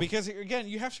know. Because, again,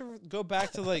 you have to go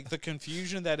back to, like, the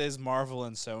confusion that is Marvel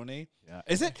and Sony. Yeah.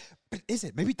 Is it? But is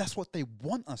it? Maybe that's what they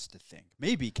want us to think.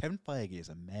 Maybe Kevin Feige is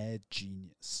a mad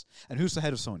genius. And who's the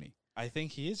head of Sony? I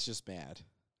think he is just mad.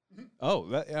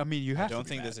 Oh, I mean, you have to I don't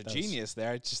think there's a genius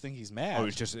there. I just think he's mad. Oh,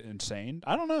 it's just insane?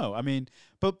 I don't know. I mean,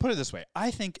 but put it this way. I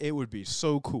think it would be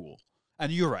so cool.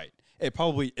 And you're right. It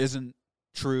probably isn't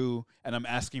true, and I'm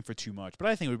asking for too much. But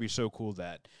I think it would be so cool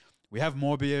that we have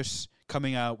Morbius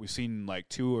coming out. We've seen like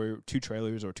two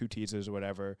trailers or two teasers or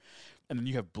whatever. And then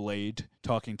you have Blade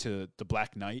talking to the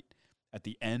Black Knight at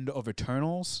the end of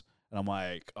Eternals. And I'm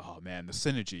like, oh, man, the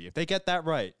synergy. If they get that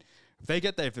right,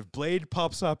 if Blade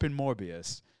pops up in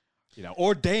Morbius,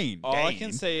 or Dane. All I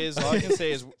can say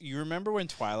is, you remember when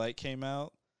Twilight came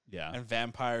out? Yeah. And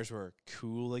vampires were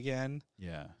cool again?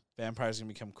 Yeah. Vampires are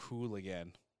going to become cool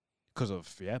again. Because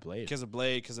of, Blade. Because of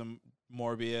Blade, because of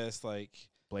Morbius, like...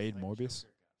 Blade, Morbius?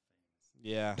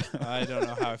 Yeah. I don't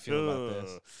know how I feel about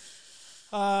this.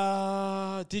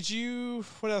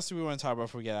 What else do we want to talk about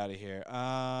before we get out of here?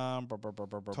 Talk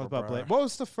about Blade. What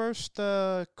was the first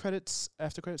after credit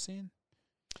scene?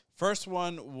 First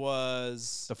one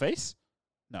was... The face?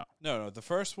 No. The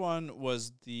first one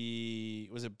was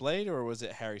Was it Blade or was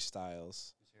it Harry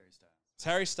Styles? It's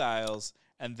Harry Styles,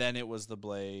 and then it was the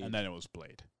Blade. And then it was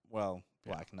Blade. Well,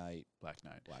 Black Knight.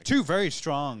 Two very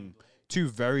strong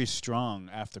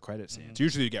after credit scenes.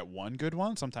 Usually you get one good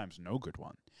one, sometimes no good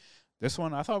one. This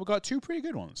one, I thought we got two pretty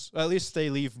good ones. At least they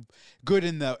leave good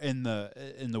in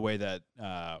the way that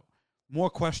more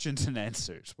questions than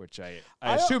answers, which I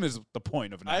assume is the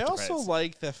point of an after also credits.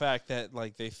 like the fact that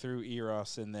like they threw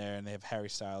Eros in there and they have Harry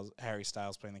Styles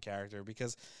playing the character,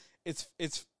 because it's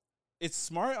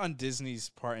smart on Disney's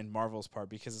part and Marvel's part,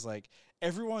 because it's like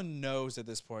everyone knows at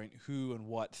this point who and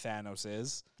what Thanos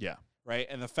is. Yeah. Right?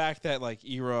 And the fact that like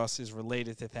Eros is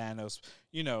related to Thanos,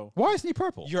 why isn't he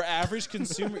purple? Your average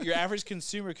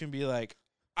consumer can be like,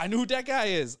 I know who that guy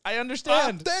is. I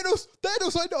understand. Thanos,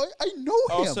 I know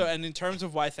him. Also, and in terms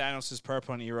of why Thanos is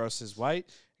purple and Eros is white,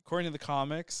 according to the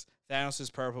comics, Thanos is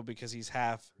purple because he's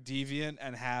half deviant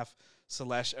and half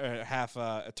half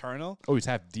eternal. Oh, he's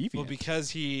half deviant. Well,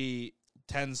 because he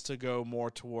tends to go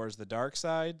more towards the dark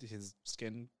side, his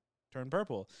skin turned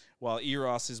purple. While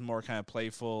Eros is more kind of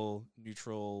playful,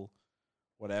 neutral,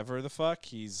 whatever the fuck.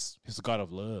 He's the god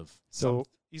of love. So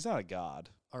he's not a god.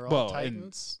 Are all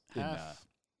Titans half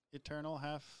eternal,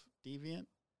 half deviant?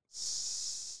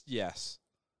 Yes.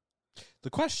 The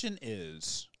question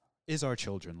is our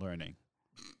children learning?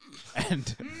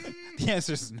 And the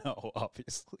answer is no,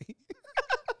 obviously.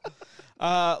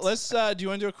 Let's do you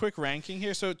want to do a quick ranking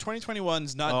here? So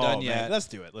 2021's not done yet. Let's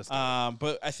do it.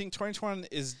 But I think 2021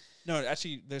 is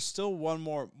actually there's still one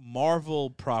more Marvel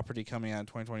property coming out in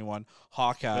 2021,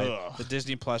 Hawkeye, the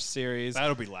Disney Plus series.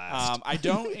 That'll be last. I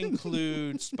don't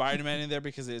include Spider-Man in there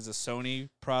because it is a Sony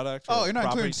product. Oh, you're not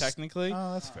property including technically.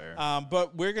 Oh, that's fair.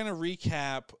 But we're gonna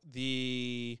recap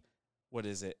the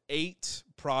 8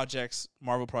 projects,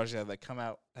 Marvel projects that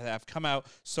have come out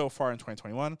so far in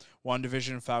 2021.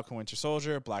 WandaVision, Falcon Winter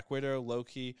Soldier, Black Widow,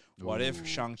 Loki, What If,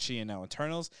 Shang-Chi, and now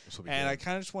Eternals. And I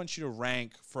kind of just want you to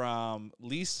rank from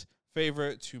least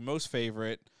favorite to most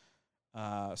favorite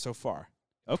so far.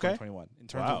 Okay. 2021 in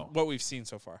terms of what we've seen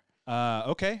so far.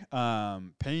 Okay.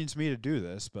 Pains me to do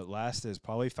this, but last is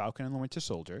probably Falcon and the Winter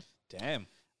Soldier. Damn.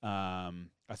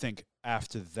 I think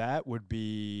after that would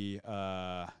be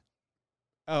I'm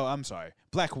sorry.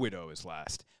 Black Widow is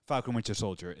last. Falcon Winter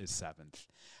Soldier is 7th.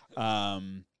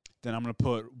 Then I'm gonna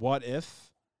put What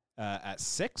If at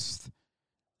 6th,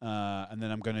 and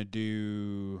then I'm gonna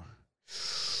do.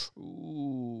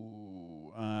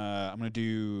 I'm gonna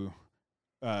do.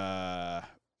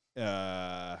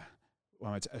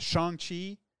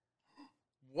 Shang-Chi.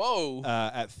 Whoa.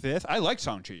 At 5th. I like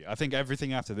Shang-Chi. I think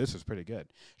everything after this is pretty good.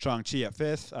 Shang-Chi at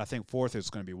 5th. I think 4th is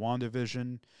going to be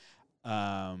WandaVision.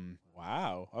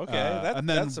 Wow. Okay. And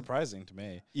then, that's surprising to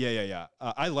me. Yeah.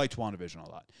 I liked WandaVision a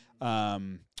lot.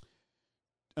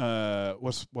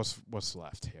 What's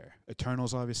left here?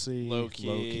 Eternals, obviously.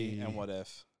 Loki. And What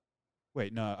If.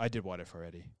 Wait, no, I did What If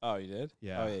already. Oh, you did?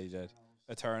 Yeah. Oh, yeah, you did.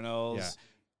 Eternals. Yeah.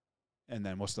 And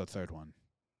then what's the third one?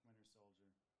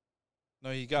 No,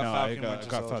 you got Falcon Winter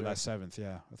got Soldier. that 7th,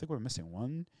 yeah. I think we're missing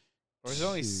one. Or is it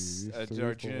only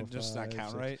three, just not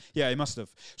count right? Yeah, he must have.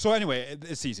 So anyway,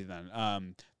 it's easy then.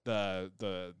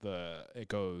 It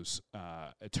goes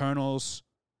Eternals,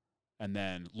 and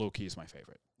then Loki is my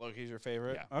favorite. Loki's your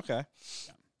favorite? Yeah. Okay.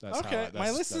 Yeah, that's okay.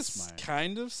 My list is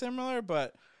kind of similar,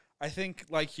 but I think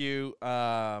like you,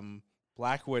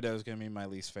 Black Widow is going to be my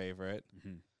least favorite.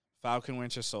 Mm-hmm. Falcon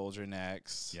Winter Soldier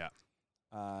next. Yeah.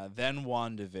 Then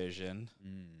WandaVision.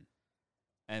 Mm.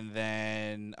 And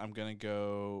then I'm going to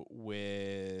go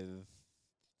with...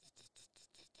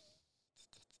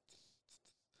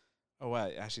 Oh, wow.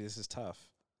 Actually, this is tough.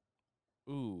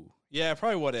 Ooh. Yeah,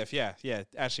 probably What If. Yeah,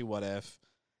 actually What If.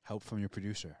 Help from your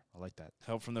producer. I like that.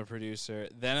 Help from the producer.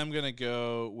 Then I'm going to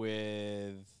go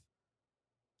with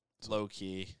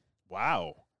Loki.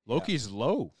 Wow. Loki's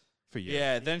low for you.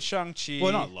 Yeah, then Shang-Chi.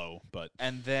 Well, not low, but...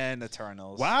 And then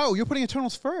Eternals. Wow, you're putting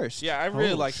Eternals first. Yeah, I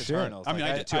really liked Eternals. I mean,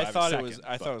 I did too. I thought it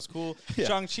was cool. Yeah.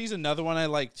 Shang-Chi's another one I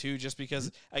like too, just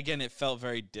because again it felt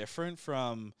very different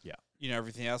from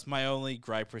everything else. My only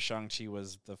gripe with Shang-Chi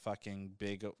was the fucking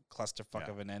big clusterfuck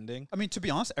of an ending. I mean, to be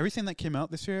honest, everything that came out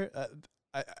this year,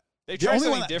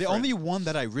 the only one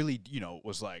that I really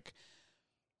was like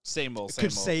same old.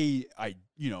 Say I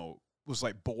was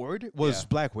like bored was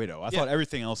Black Widow. I thought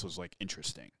everything else was like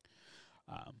interesting.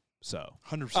 So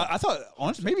 100%. I thought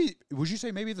honestly, maybe would you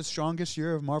say maybe the strongest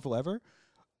year of Marvel ever?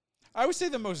 I would say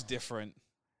the most different.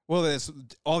 Well, it's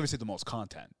obviously the most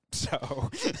content. So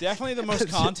definitely the most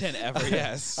content ever.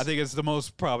 Yes, I think it's the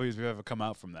most probably we've ever come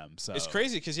out from them. So it's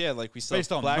crazy because like we still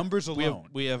based on numbers alone,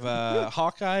 we have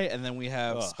Hawkeye, and then we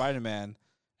have Spider-Man.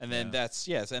 And then that's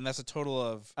a total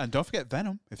of. And don't forget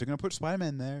Venom. If you're gonna put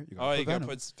Spider-Man there, you gotta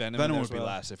put Venom. Venom would be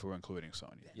last if we were including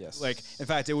Sony. Yes. Like in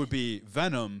fact, it would be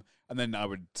Venom, and then I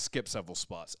would skip several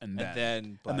spots, and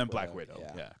then Black Widow.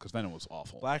 Yeah, because Venom was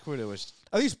awful. Black Widow was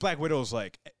at least Black Widow was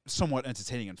like somewhat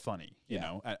entertaining and funny. You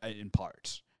know, in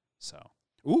parts. So,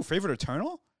 favorite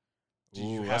Eternal.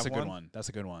 That's a good one. That's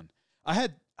a good one. I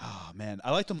had. Oh man,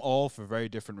 I like them all for very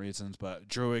different reasons, but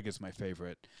Druig is my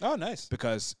favorite. Oh, nice.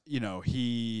 Because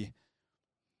he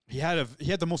had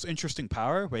the most interesting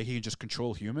power where he could just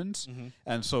control humans,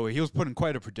 and so he was put in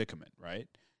quite a predicament. Right,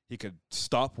 he could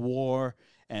stop war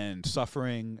and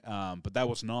suffering, but that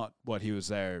was not what he was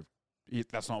there.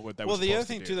 That's not what that was. Well, the other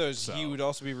thing too, though, is he would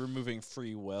also be removing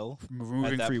free will.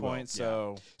 Removing at that free point,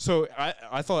 will. So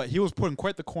I thought he was put in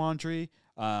quite the quandary.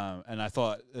 And I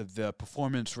thought the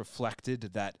performance reflected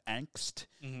that angst,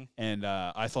 and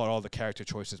I thought all the character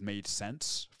choices made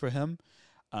sense for him.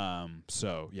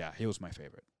 So yeah, he was my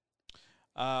favorite.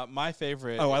 My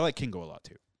favorite. Oh, I like Kingo a lot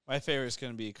too. My favorite is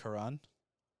going to be Karan.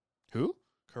 Who?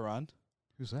 Karan.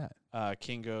 Who's that?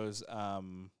 Kingo's. His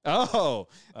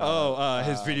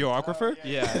videographer.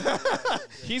 Yeah,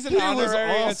 he's an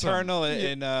honorary Eternal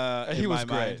in he was my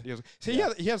great. mind. He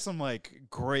had some like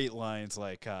great lines,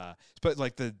 like but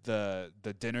like the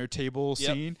dinner table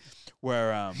scene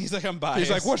where he's like, I'm biased. He's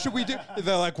like, what should we do?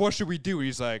 They're like, what should we do? And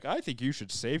he's like, I think you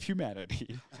should save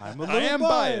humanity. I am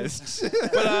biased.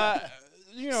 But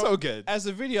so good. As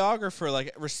a videographer,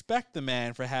 like, respect the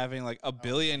man for having like a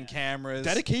billion cameras.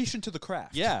 Dedication to the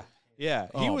craft. Yeah.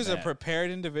 He was man. a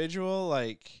prepared individual.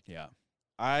 Like,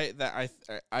 I'm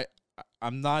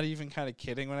not even kind of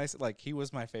kidding when I say like he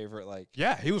was my favorite. Like,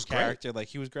 he was character. Great. Like,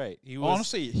 he was great. He was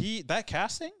honestly that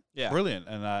casting, brilliant,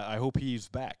 and I hope he's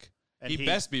back. And he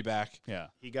best be back. Yeah,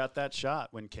 he got that shot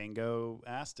when Kingo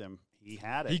asked him. He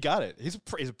had it. He got it. He's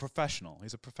a professional.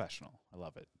 He's a professional. I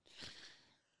love it.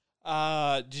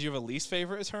 Did you have a least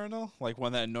favorite Eternal? Like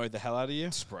one that annoyed the hell out of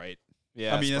you? Sprite.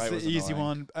 Yeah, I mean Sprite it's the easy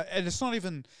one, and it's not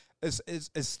even.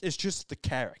 It's just the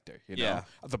character. You know? Yeah.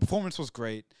 The performance was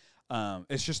great.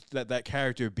 It's just that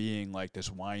character being like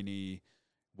this whiny,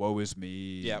 woe is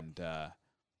me, and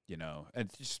you know, and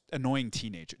just annoying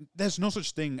teenager. There's no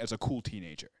such thing as a cool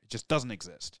teenager. It just doesn't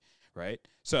exist, right?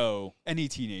 So any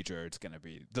teenager, it's gonna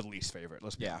be the least favorite.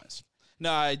 Let's be honest.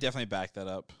 No, I definitely back that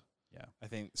up. Yeah, I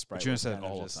think Sprite Arjuna said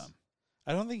all the time.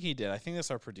 I don't think he did. I think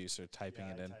that's our producer typing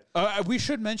it in. We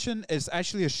should mention it's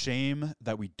actually a shame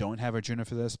that we don't have Arjuna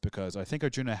for this, because I think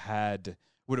Arjuna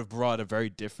would have brought a very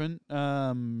different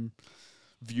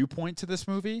viewpoint to this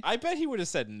movie. I bet he would have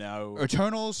said no.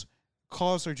 Eternals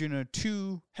caused Arjuna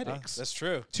 2 headaches. That's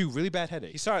true. 2 really bad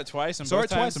headaches. He saw it twice, and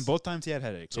both times he had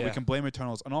headaches. So we can blame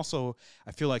Eternals. And also,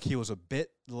 I feel like he was a bit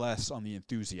less on the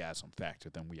enthusiasm factor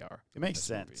than we are. It makes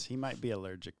sense. Movie. He might be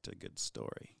allergic to a good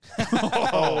story.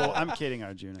 Oh, I'm kidding,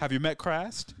 Arjuna. Have you met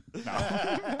Krast?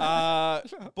 No.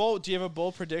 Bold. Do you have a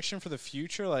bold prediction for the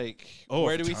future? Like,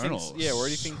 where do we think? Yeah, where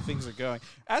do you think things are going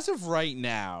as of right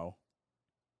now?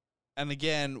 And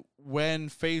again, when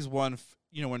Phase 1.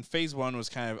 When Phase 1 was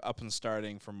kind of up and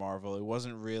starting for Marvel, it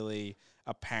wasn't really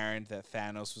apparent that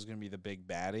Thanos was going to be the big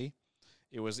baddie.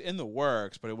 It was in the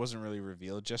works, but it wasn't really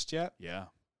revealed just yet. Yeah.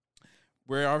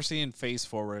 We're obviously in Phase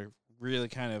 4. We're really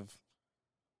kind of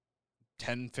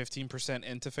 10-15%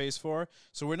 into Phase 4.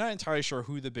 So we're not entirely sure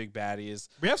who the big baddie is.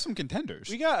 We have some contenders.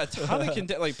 We got a ton of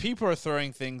contenders. Like, people are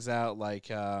throwing things out like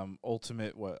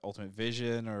Ultimate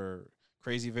Vision or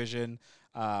Crazy Vision.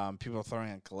 People are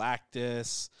throwing out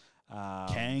Galactus.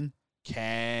 Kang,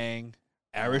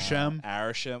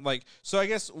 Arishem. Like, so I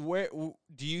guess where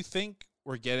do you think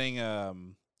we're getting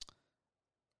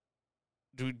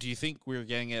do you think we're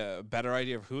getting a better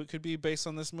idea of who it could be based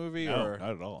on this movie? No, or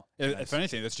not at all. If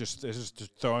anything, it's just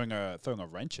throwing a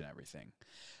wrench in everything.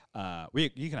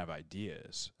 You can have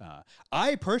ideas.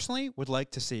 I personally would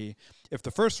like to see, if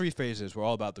the first 3 phases were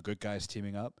all about the good guys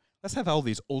teaming up, let's have all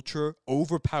these ultra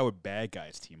overpowered bad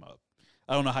guys team up.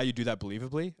 I don't know how you do that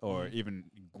believably or even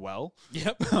well.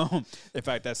 Yep. In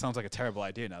fact, that sounds like a terrible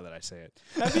idea now that I say it.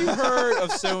 Have you heard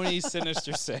of Sony's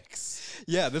Sinister Six?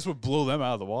 Yeah, this would blow them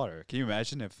out of the water. Can you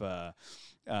imagine if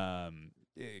Kang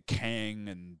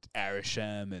and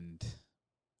Arishem and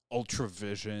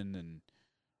Ultravision and,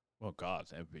 oh God,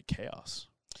 that would be chaos.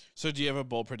 So do you have a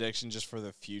bold prediction just for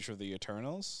the future of the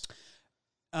Eternals?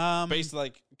 Based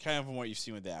like kind of on what you've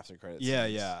seen with the after credits.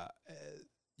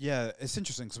 Yeah, it's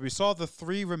interesting because we saw the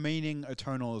 3 remaining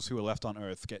Eternals who were left on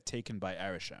Earth get taken by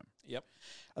Arishem. Yep.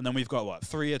 And then we've got,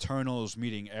 3 Eternals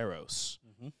meeting Eros.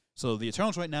 Mm-hmm. So the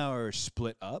Eternals right now are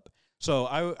split up. So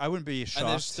I wouldn't be shocked.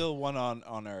 And there's still one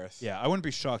on Earth. Yeah, I wouldn't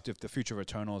be shocked if the future of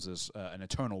Eternals is an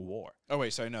eternal war. Oh,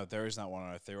 wait, sorry, no, there is not one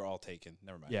on Earth. They were all taken.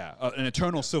 Never mind. Yeah, an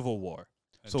eternal civil war.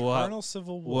 Civil war.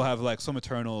 We'll have like some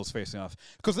Eternals facing off.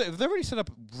 Because they've already set up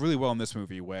really well in this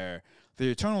movie where the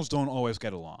Eternals don't always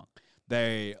get along.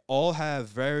 They all have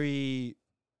very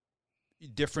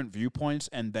different viewpoints,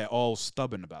 and they're all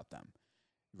stubborn about them,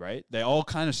 right? They all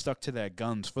kind of stuck to their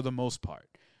guns for the most part.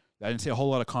 I didn't see a whole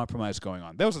lot of compromise going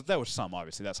on. There was some,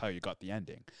 obviously. That's how you got the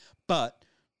ending. But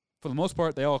for the most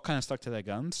part, they all kind of stuck to their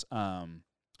guns.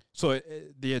 So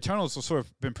the Eternals have sort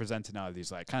of been presented now as these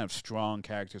like kind of strong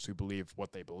characters who believe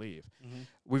what they believe. Mm-hmm.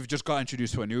 We've just got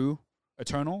introduced to a new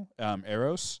Eternal,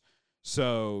 Eros.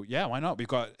 So, yeah, why not? We've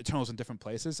got Eternals in different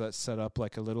places. Let's set up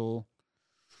like a little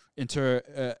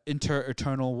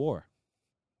inter-Eternal war.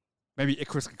 Maybe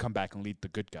Icarus can come back and lead the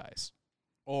good guys.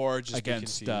 Or just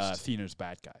against Athena's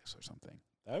bad guys or something.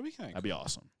 That would be kind of That'd be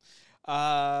awesome.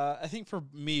 I think for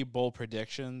me, bold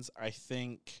predictions, I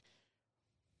think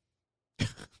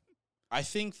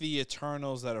the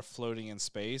Eternals that are floating in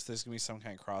space, there's going to be some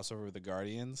kind of crossover with the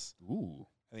Guardians. Ooh.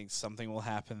 I think something will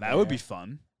happen That there. would be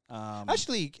fun.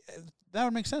 Actually, that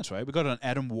would make sense, right? We got an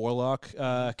Adam Warlock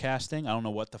casting. I don't know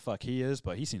what the fuck he is,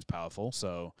 but he seems powerful.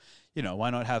 So, why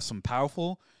not have some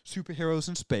powerful superheroes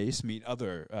in space meet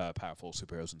other powerful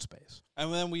superheroes in space?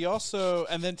 And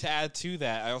then to add to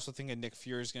that, I also think that Nick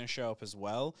Fury is going to show up as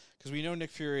well, because we know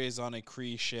Nick Fury is on a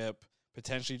Kree ship,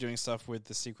 potentially doing stuff with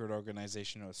the secret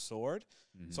organization of SWORD.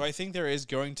 Mm-hmm. So I think there is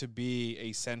going to be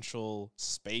a central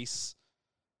space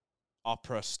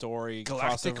opera story,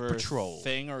 Galactic crossover Patrol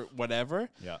thing or whatever.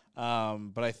 Yeah.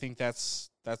 But I think that's.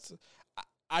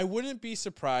 I wouldn't be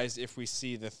surprised if we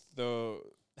see the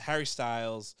Harry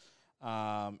Styles,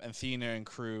 and Athena and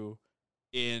crew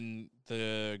in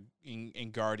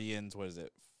Guardians. What is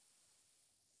it?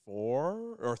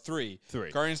 4 or 3? 3.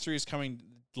 Guardians 3 is coming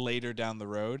later down the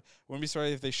road. Wouldn't be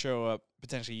surprised if they show up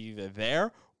potentially either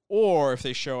there or if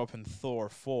they show up in Thor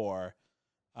 4.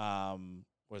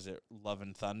 Was it Love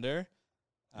and Thunder?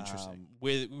 Interesting.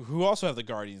 With who also have the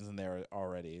Guardians in there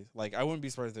already. Like, I wouldn't be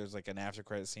surprised if there's like an after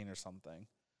credit scene or something.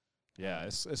 Yeah,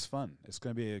 it's fun. It's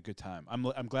gonna be a good time.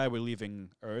 I'm glad we're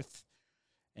leaving Earth,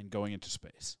 and going into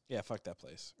space. Yeah, fuck that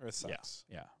place. Earth sucks.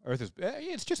 Yeah. Earth is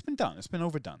it's just been done. It's been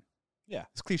overdone. Yeah.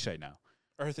 It's cliche now.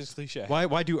 Earth is cliche.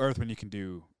 Why do Earth when you can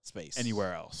do Space.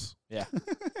 anywhere else? Yeah.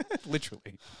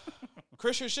 Literally.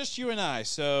 Chris, it's just you and I,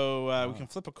 so we can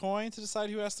flip a coin to decide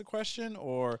who asked the question,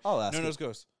 or I'll ask no it. nose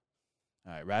goes.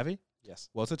 All right, Ravi? Yes.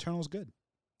 Was Eternals good?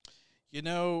 You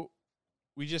know,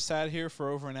 we just sat here for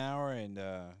over an hour and,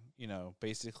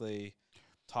 basically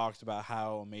talked about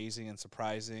how amazing and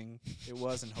surprising it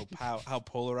was and how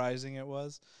polarizing it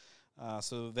was.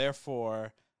 So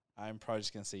therefore, I'm probably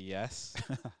just going to say yes.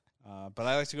 But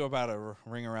I like to go about a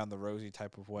ring around the rosy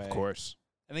type of way. Of course.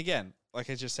 And again, like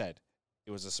I just said,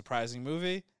 it was a surprising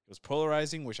movie. It was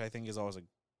polarizing, which I think is always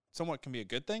somewhat can be a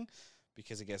good thing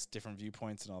because it gets different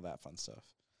viewpoints and all that fun stuff.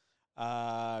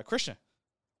 Christian,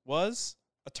 was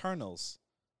Eternals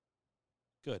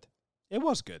good? It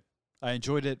was good. I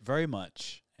enjoyed it very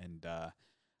much, and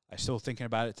I'm still thinking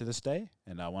about it to this day,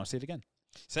 and I want to see it again.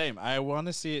 Same. I want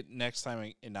to see it next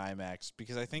time in IMAX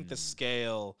because I think the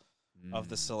scale of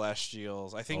the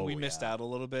Celestials, I think we missed out a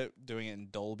little bit doing it in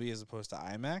Dolby as opposed to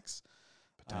IMAX.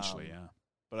 Potentially, yeah.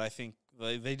 But I think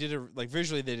they did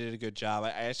visually they did a good job. I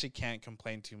actually can't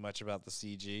complain too much about the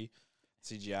CGI.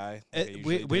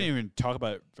 We didn't even talk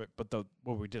about it, but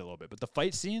we did a little bit. But the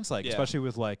fight scenes, especially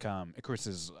with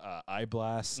Icarus's eye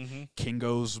blast,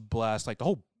 Kingo's blast,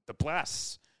 the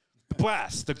blasts.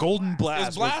 The golden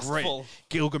blast was great.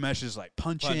 Gilgamesh's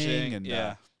punching and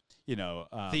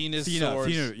Thena's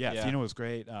swords. Thena was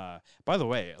great. By the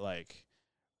way,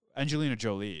 Angelina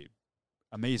Jolie,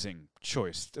 amazing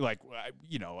choice.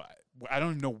 I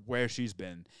don't know where she's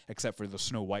been except for the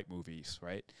Snow White movies,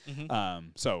 right?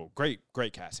 So great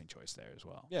casting choice there as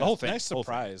well. Yeah, the whole thing, nice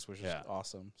surprise, which is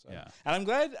awesome. So. Yeah, and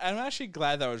I'm actually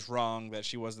glad that I was wrong that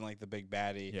she wasn't the big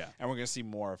baddie. Yeah, and we're gonna see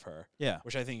more of her. Yeah,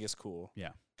 which I think is cool. Yeah,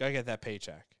 gotta get that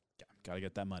paycheck. Yeah, gotta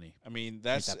get that money. I mean,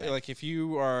 that's if you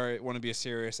want to be a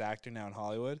serious actor now in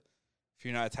Hollywood, if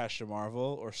you're not attached to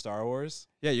Marvel or Star Wars,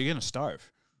 yeah, you're gonna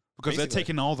starve. Because they're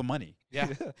taking all the money. Yeah.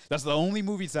 That's the only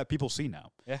movies that people see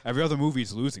now. Yeah. Every other movie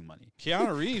is losing money.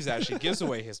 Keanu Reeves actually gives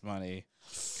away his money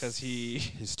because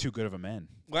he's too good of a man.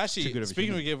 Well, actually,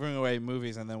 speaking of giving away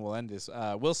movies, and then we'll end this,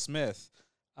 Will Smith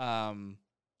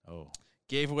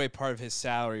gave away part of his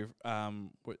salary.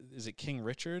 Is it King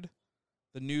Richard?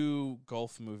 The new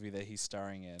golf movie that he's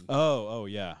starring in. Oh,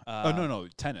 yeah. No.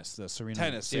 Tennis. The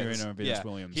Serena Venus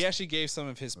Williams. He actually gave some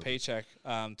of his paycheck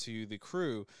to the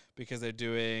crew because they're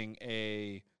doing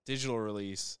a digital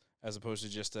release as opposed to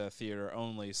just a theater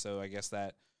only. So I guess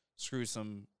that screwed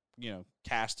some,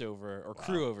 cast over or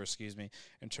crew over,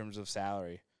 in terms of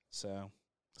salary. So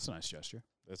that's a nice gesture.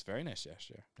 That's a very nice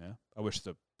gesture. Yeah. I wish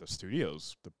the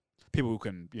studios, the people who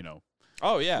can,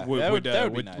 Oh yeah, that would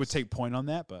be nice. Would take point on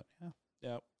that, but yeah.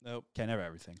 Yep. Nope. Can't have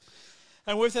everything.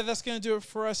 And with that, that's going to do it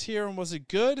for us here. And was it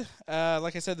good?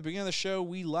 Like I said at the beginning of the show,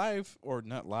 we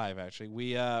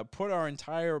we put our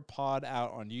entire pod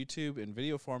out on YouTube in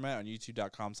video format on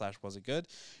youtube.com/wasitgood.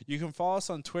 You can follow us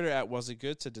on Twitter at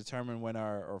wasitgood to determine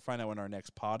find out when our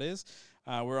next pod is.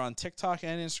 We're on TikTok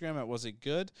and Instagram at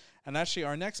wasitgood. And actually,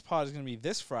 our next pod is going to be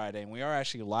this Friday, and we are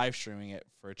actually live streaming it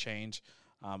for a change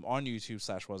on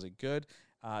YouTube/wasitgood.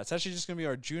 It's actually just going to be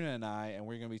Arjuna and I, and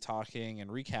we're going to be talking and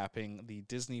recapping the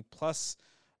Disney Plus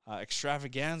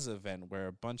extravaganza event where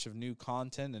a bunch of new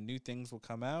content and new things will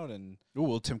come out. And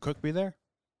will Tim Cook be there?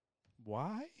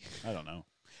 Why? I don't know.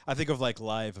 I think of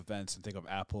live events and think of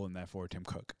Apple and therefore Tim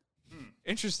Cook.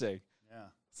 Interesting. Yeah.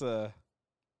 It's a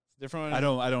different one.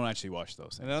 I don't actually watch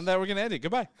those things. And on that, we're going to end it.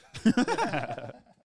 Goodbye.